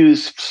when you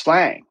use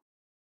slang,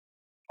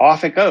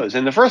 off it goes.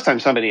 And the first time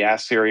somebody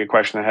asks Siri a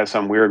question that has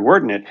some weird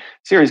word in it,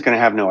 Siri's going to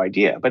have no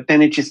idea. But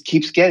then it just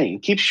keeps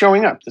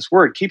showing up. This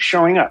word keeps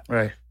showing up.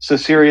 Right. So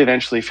Siri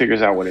eventually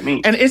figures out what it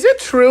means. And is it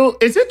true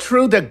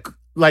that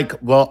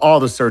all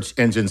the search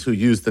engines who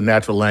use the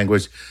natural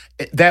language,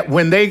 that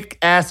when they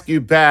ask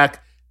you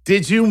back,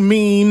 did you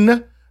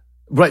mean,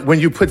 right, when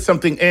you put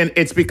something in,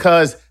 it's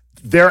because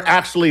they're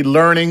actually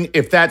learning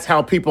if that's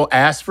how people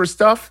ask for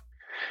stuff?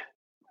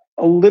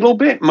 A little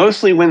bit.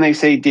 Mostly when they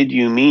say, did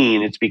you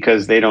mean, it's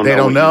because they don't know. They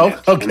don't know?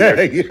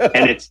 Okay.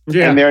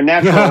 And their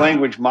natural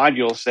language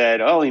module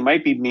said, oh, he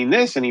might mean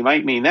this and he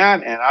might mean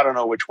that, and I don't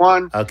know which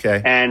one.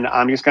 Okay. And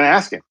I'm just going to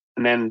ask him.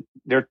 And then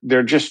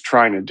they're just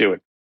trying to do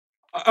it.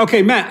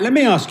 Okay, Matt, let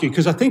me ask you,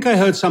 because I think I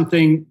heard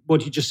something,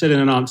 what you just said in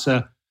an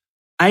answer.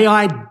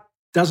 AI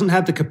doesn't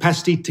have the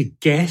capacity to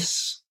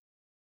guess.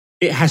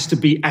 It has to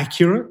be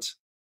accurate.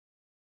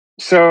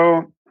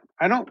 So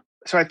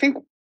I think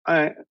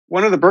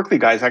one of the Berkeley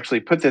guys actually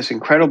put this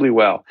incredibly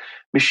well.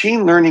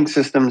 Machine learning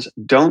systems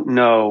don't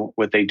know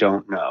what they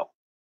don't know.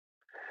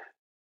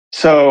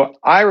 So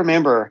I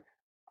remember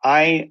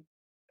in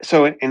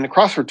the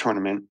crossword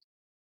tournament,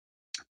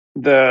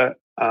 the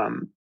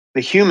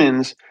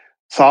humans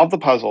solve the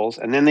puzzles,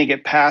 and then they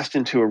get passed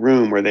into a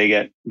room where they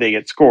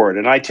get scored.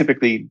 And I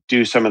typically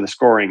do some of the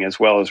scoring as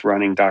well as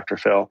running Dr.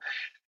 Phil.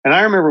 And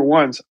I remember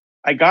once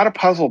I got a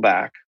puzzle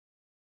back,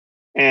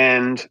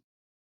 and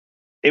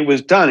it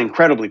was done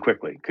incredibly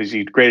quickly because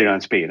you graded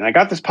on speed. And I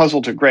got this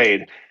puzzle to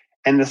grade,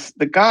 and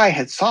the guy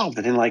had solved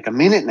it in like a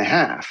minute and a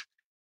half.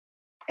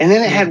 And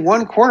then it had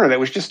one corner that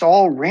was just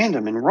all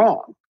random and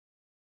wrong.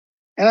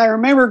 And I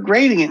remember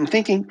grading it and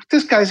thinking,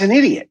 this guy's an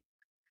idiot.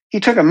 He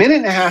took a minute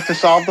and a half to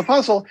solve the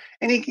puzzle,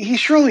 and he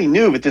surely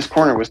knew that this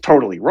corner was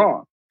totally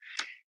wrong.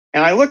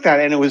 And I looked at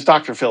it, and it was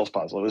Dr. Phil's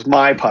puzzle. It was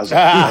my puzzle.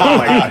 Oh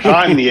my gosh,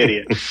 I'm the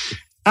idiot.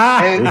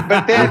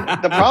 But then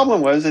the problem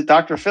was that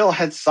Dr. Phil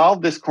had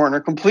solved this corner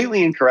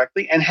completely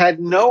incorrectly and had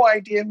no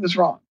idea it was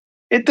wrong.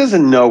 It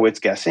doesn't know it's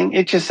guessing.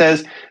 It just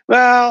says,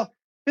 well,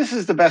 this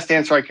is the best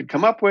answer I could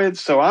come up with,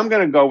 so I'm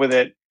going to go with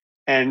it.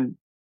 And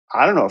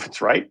I don't know if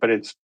it's right, but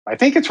I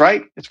think it's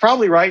right. It's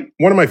probably right.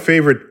 One of my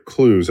favorite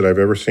clues that I've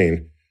ever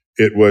seen,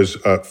 it was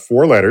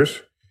 4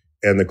 letters,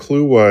 and the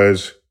clue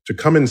was to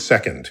come in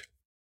second.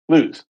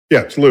 Lose.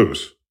 Yeah, it's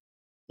lose.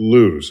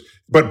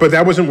 But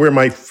that wasn't where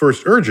my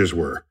first urges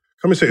were.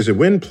 Come and say, is it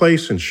win,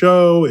 place, and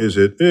show? Is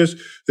it this?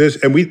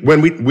 And we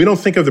don't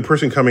think of the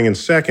person coming in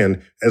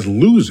second as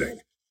losing,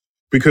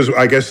 because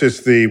I guess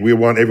we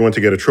want everyone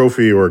to get a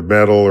trophy or a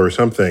medal or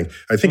something.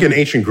 I think in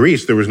ancient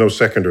Greece, there was no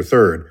second or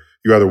third.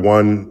 You either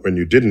won when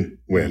you didn't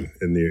win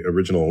in the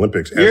original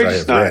Olympics,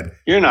 read.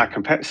 You're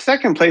not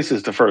second place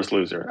is the first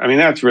loser. I mean,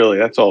 that's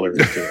all there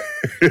is to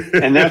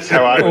it. And that's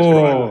how I was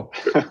brought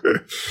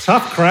up.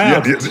 Tough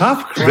crowd.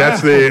 Tough crowd.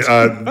 That's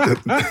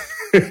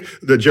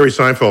the Jerry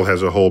Seinfeld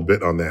has a whole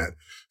bit on that.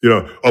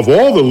 Of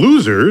all the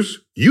losers,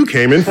 you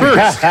came in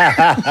first.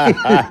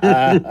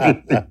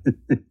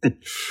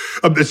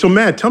 So,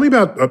 Matt, tell me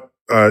about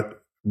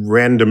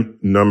random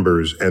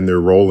numbers and their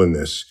role in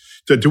this.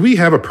 So do we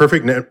have a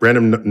perfect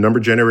random number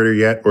generator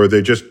yet, or are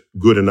they just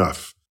good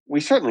enough? We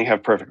certainly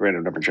have perfect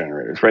random number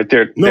generators, right?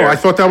 I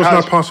thought that was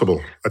not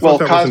possible.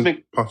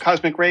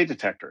 Cosmic ray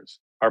detectors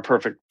are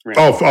perfect.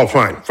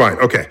 Fine.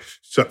 Okay.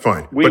 So,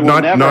 fine. But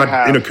not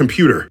in a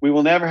computer. We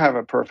will never have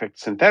a perfect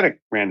synthetic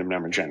random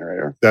number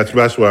generator. That's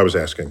what I was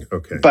asking.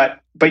 Okay.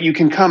 But you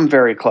can come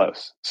very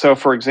close. So,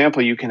 for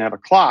example, you can have a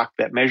clock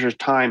that measures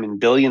time in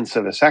billionths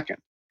of a second.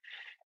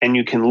 And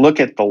you can look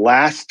at the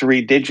last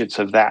 3 digits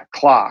of that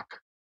clock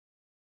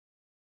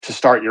to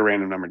start your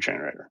random number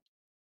generator.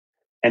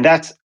 And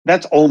that's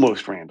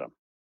almost random.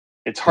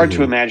 It's hard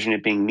to imagine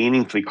it being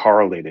meaningfully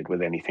correlated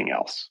with anything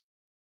else.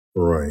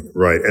 Right.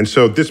 And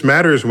so this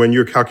matters when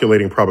you're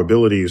calculating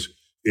probabilities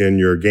in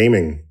your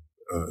gaming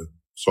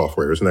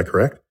software, isn't that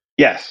correct?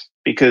 Yes.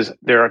 because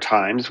there are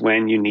times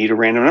when you need a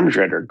random number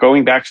generator.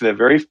 Going back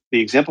to the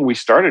example we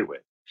started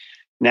with,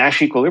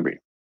 Nash equilibrium.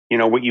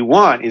 What you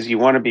want is you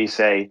want to be,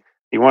 say,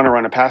 you want to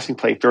run a passing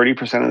play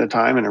 30% of the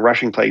time and a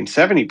rushing play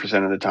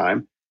 70% of the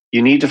time.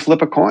 You need to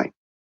flip a coin,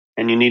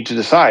 and you need to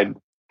decide,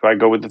 do I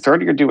go with the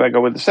 30 or do I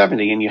go with the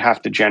 70? And you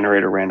have to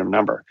generate a random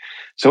number.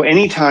 So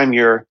anytime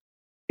you're,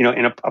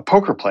 in a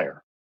poker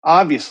player,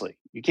 obviously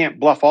you can't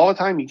bluff all the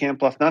time. You can't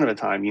bluff none of the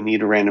time. You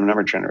need a random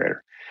number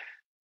generator.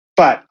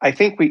 But I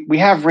think we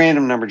have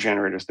random number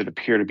generators that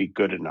appear to be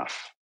good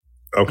enough.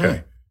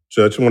 Okay.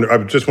 So that's that's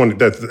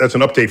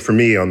an update for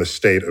me on the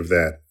state of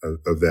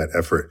that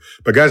effort.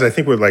 But guys, I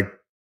think we're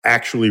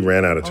actually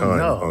ran out of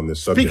time on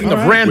this subject. Speaking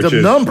of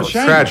random numbers,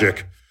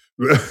 tragic.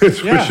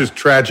 Which is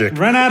tragic.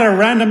 Run out of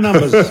random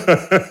numbers.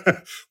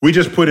 We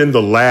just put in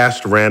the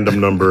last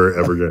random number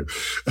ever.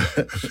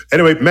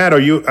 Anyway, Matt, are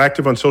you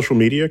active on social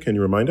media? Can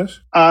you remind us?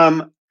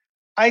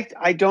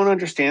 I don't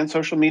understand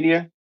social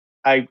media.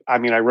 I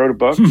wrote a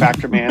book,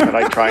 Factor Man, that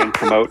I try and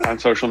promote on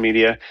social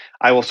media.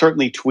 I will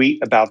certainly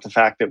tweet about the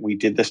fact that we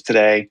did this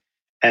today,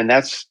 and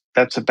that's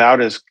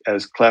about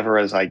as clever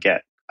as I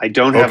get. I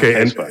don't have a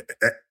Facebook.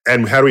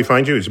 And how do we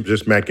find you? Is it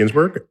just Matt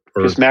Ginsberg?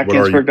 Or just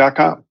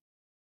mattginsberg.com.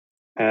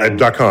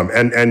 .com.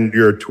 And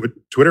your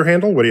Twitter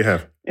handle? What do you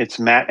have? It's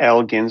Matt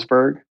L.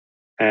 Ginsberg.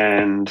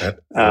 And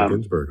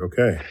Ginsberg,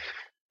 okay.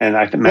 And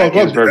I think Matt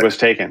Ginsberg was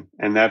taken.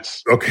 And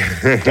that's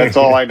okay. That's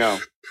all I know.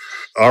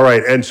 All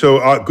right. And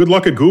so good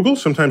luck at Google.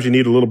 Sometimes you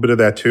need a little bit of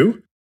that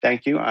too.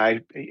 Thank you.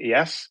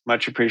 Yes,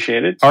 much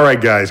appreciated. All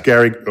right, guys.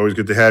 Gary, always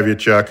good to have you.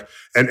 Chuck.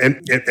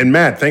 And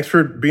Matt, thanks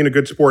for being a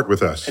good sport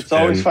with us. It's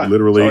always fun.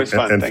 Literally always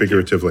fun. and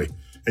figuratively.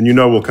 And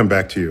we'll come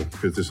back to you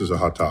because this is a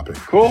hot topic.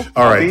 Cool.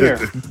 All right.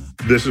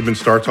 This has been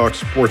Star Talk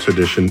Sports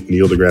Edition.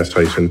 Neil deGrasse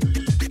Tyson.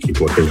 Keep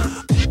looking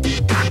up.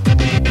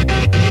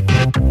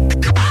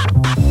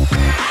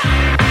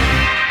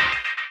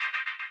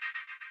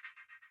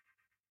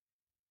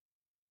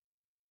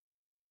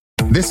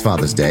 This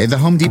Father's Day, the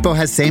Home Depot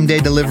has same-day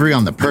delivery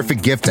on the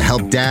perfect gift to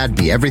help Dad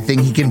be everything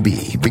he can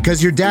be.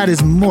 Because your dad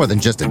is more than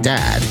just a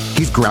dad.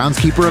 He's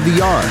groundskeeper of the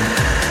yard,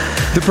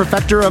 the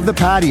perfecter of the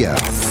patio,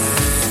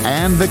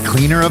 and the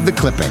cleaner of the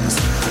clippings.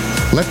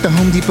 Let the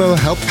Home Depot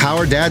help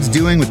power Dad's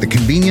doing with the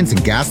convenience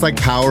and gas-like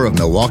power of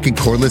Milwaukee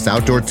cordless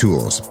outdoor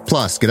tools.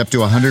 Plus, get up to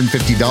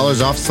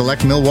 $150 off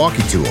select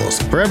Milwaukee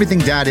tools. For everything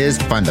Dad is,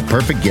 find the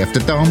perfect gift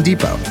at the Home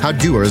Depot. How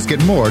doers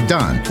get more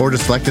done. Order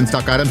select and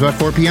stock items by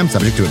 4 p.m.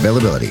 subject to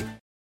availability.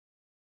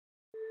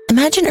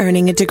 Imagine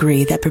earning a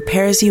degree that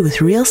prepares you with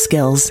real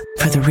skills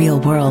for the real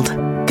world.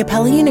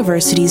 Capella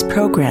University's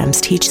programs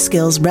teach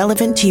skills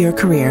relevant to your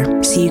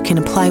career so you can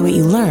apply what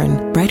you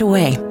learn right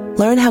away.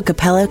 Learn how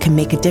Capella can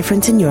make a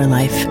difference in your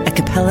life at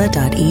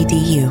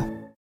capella.edu.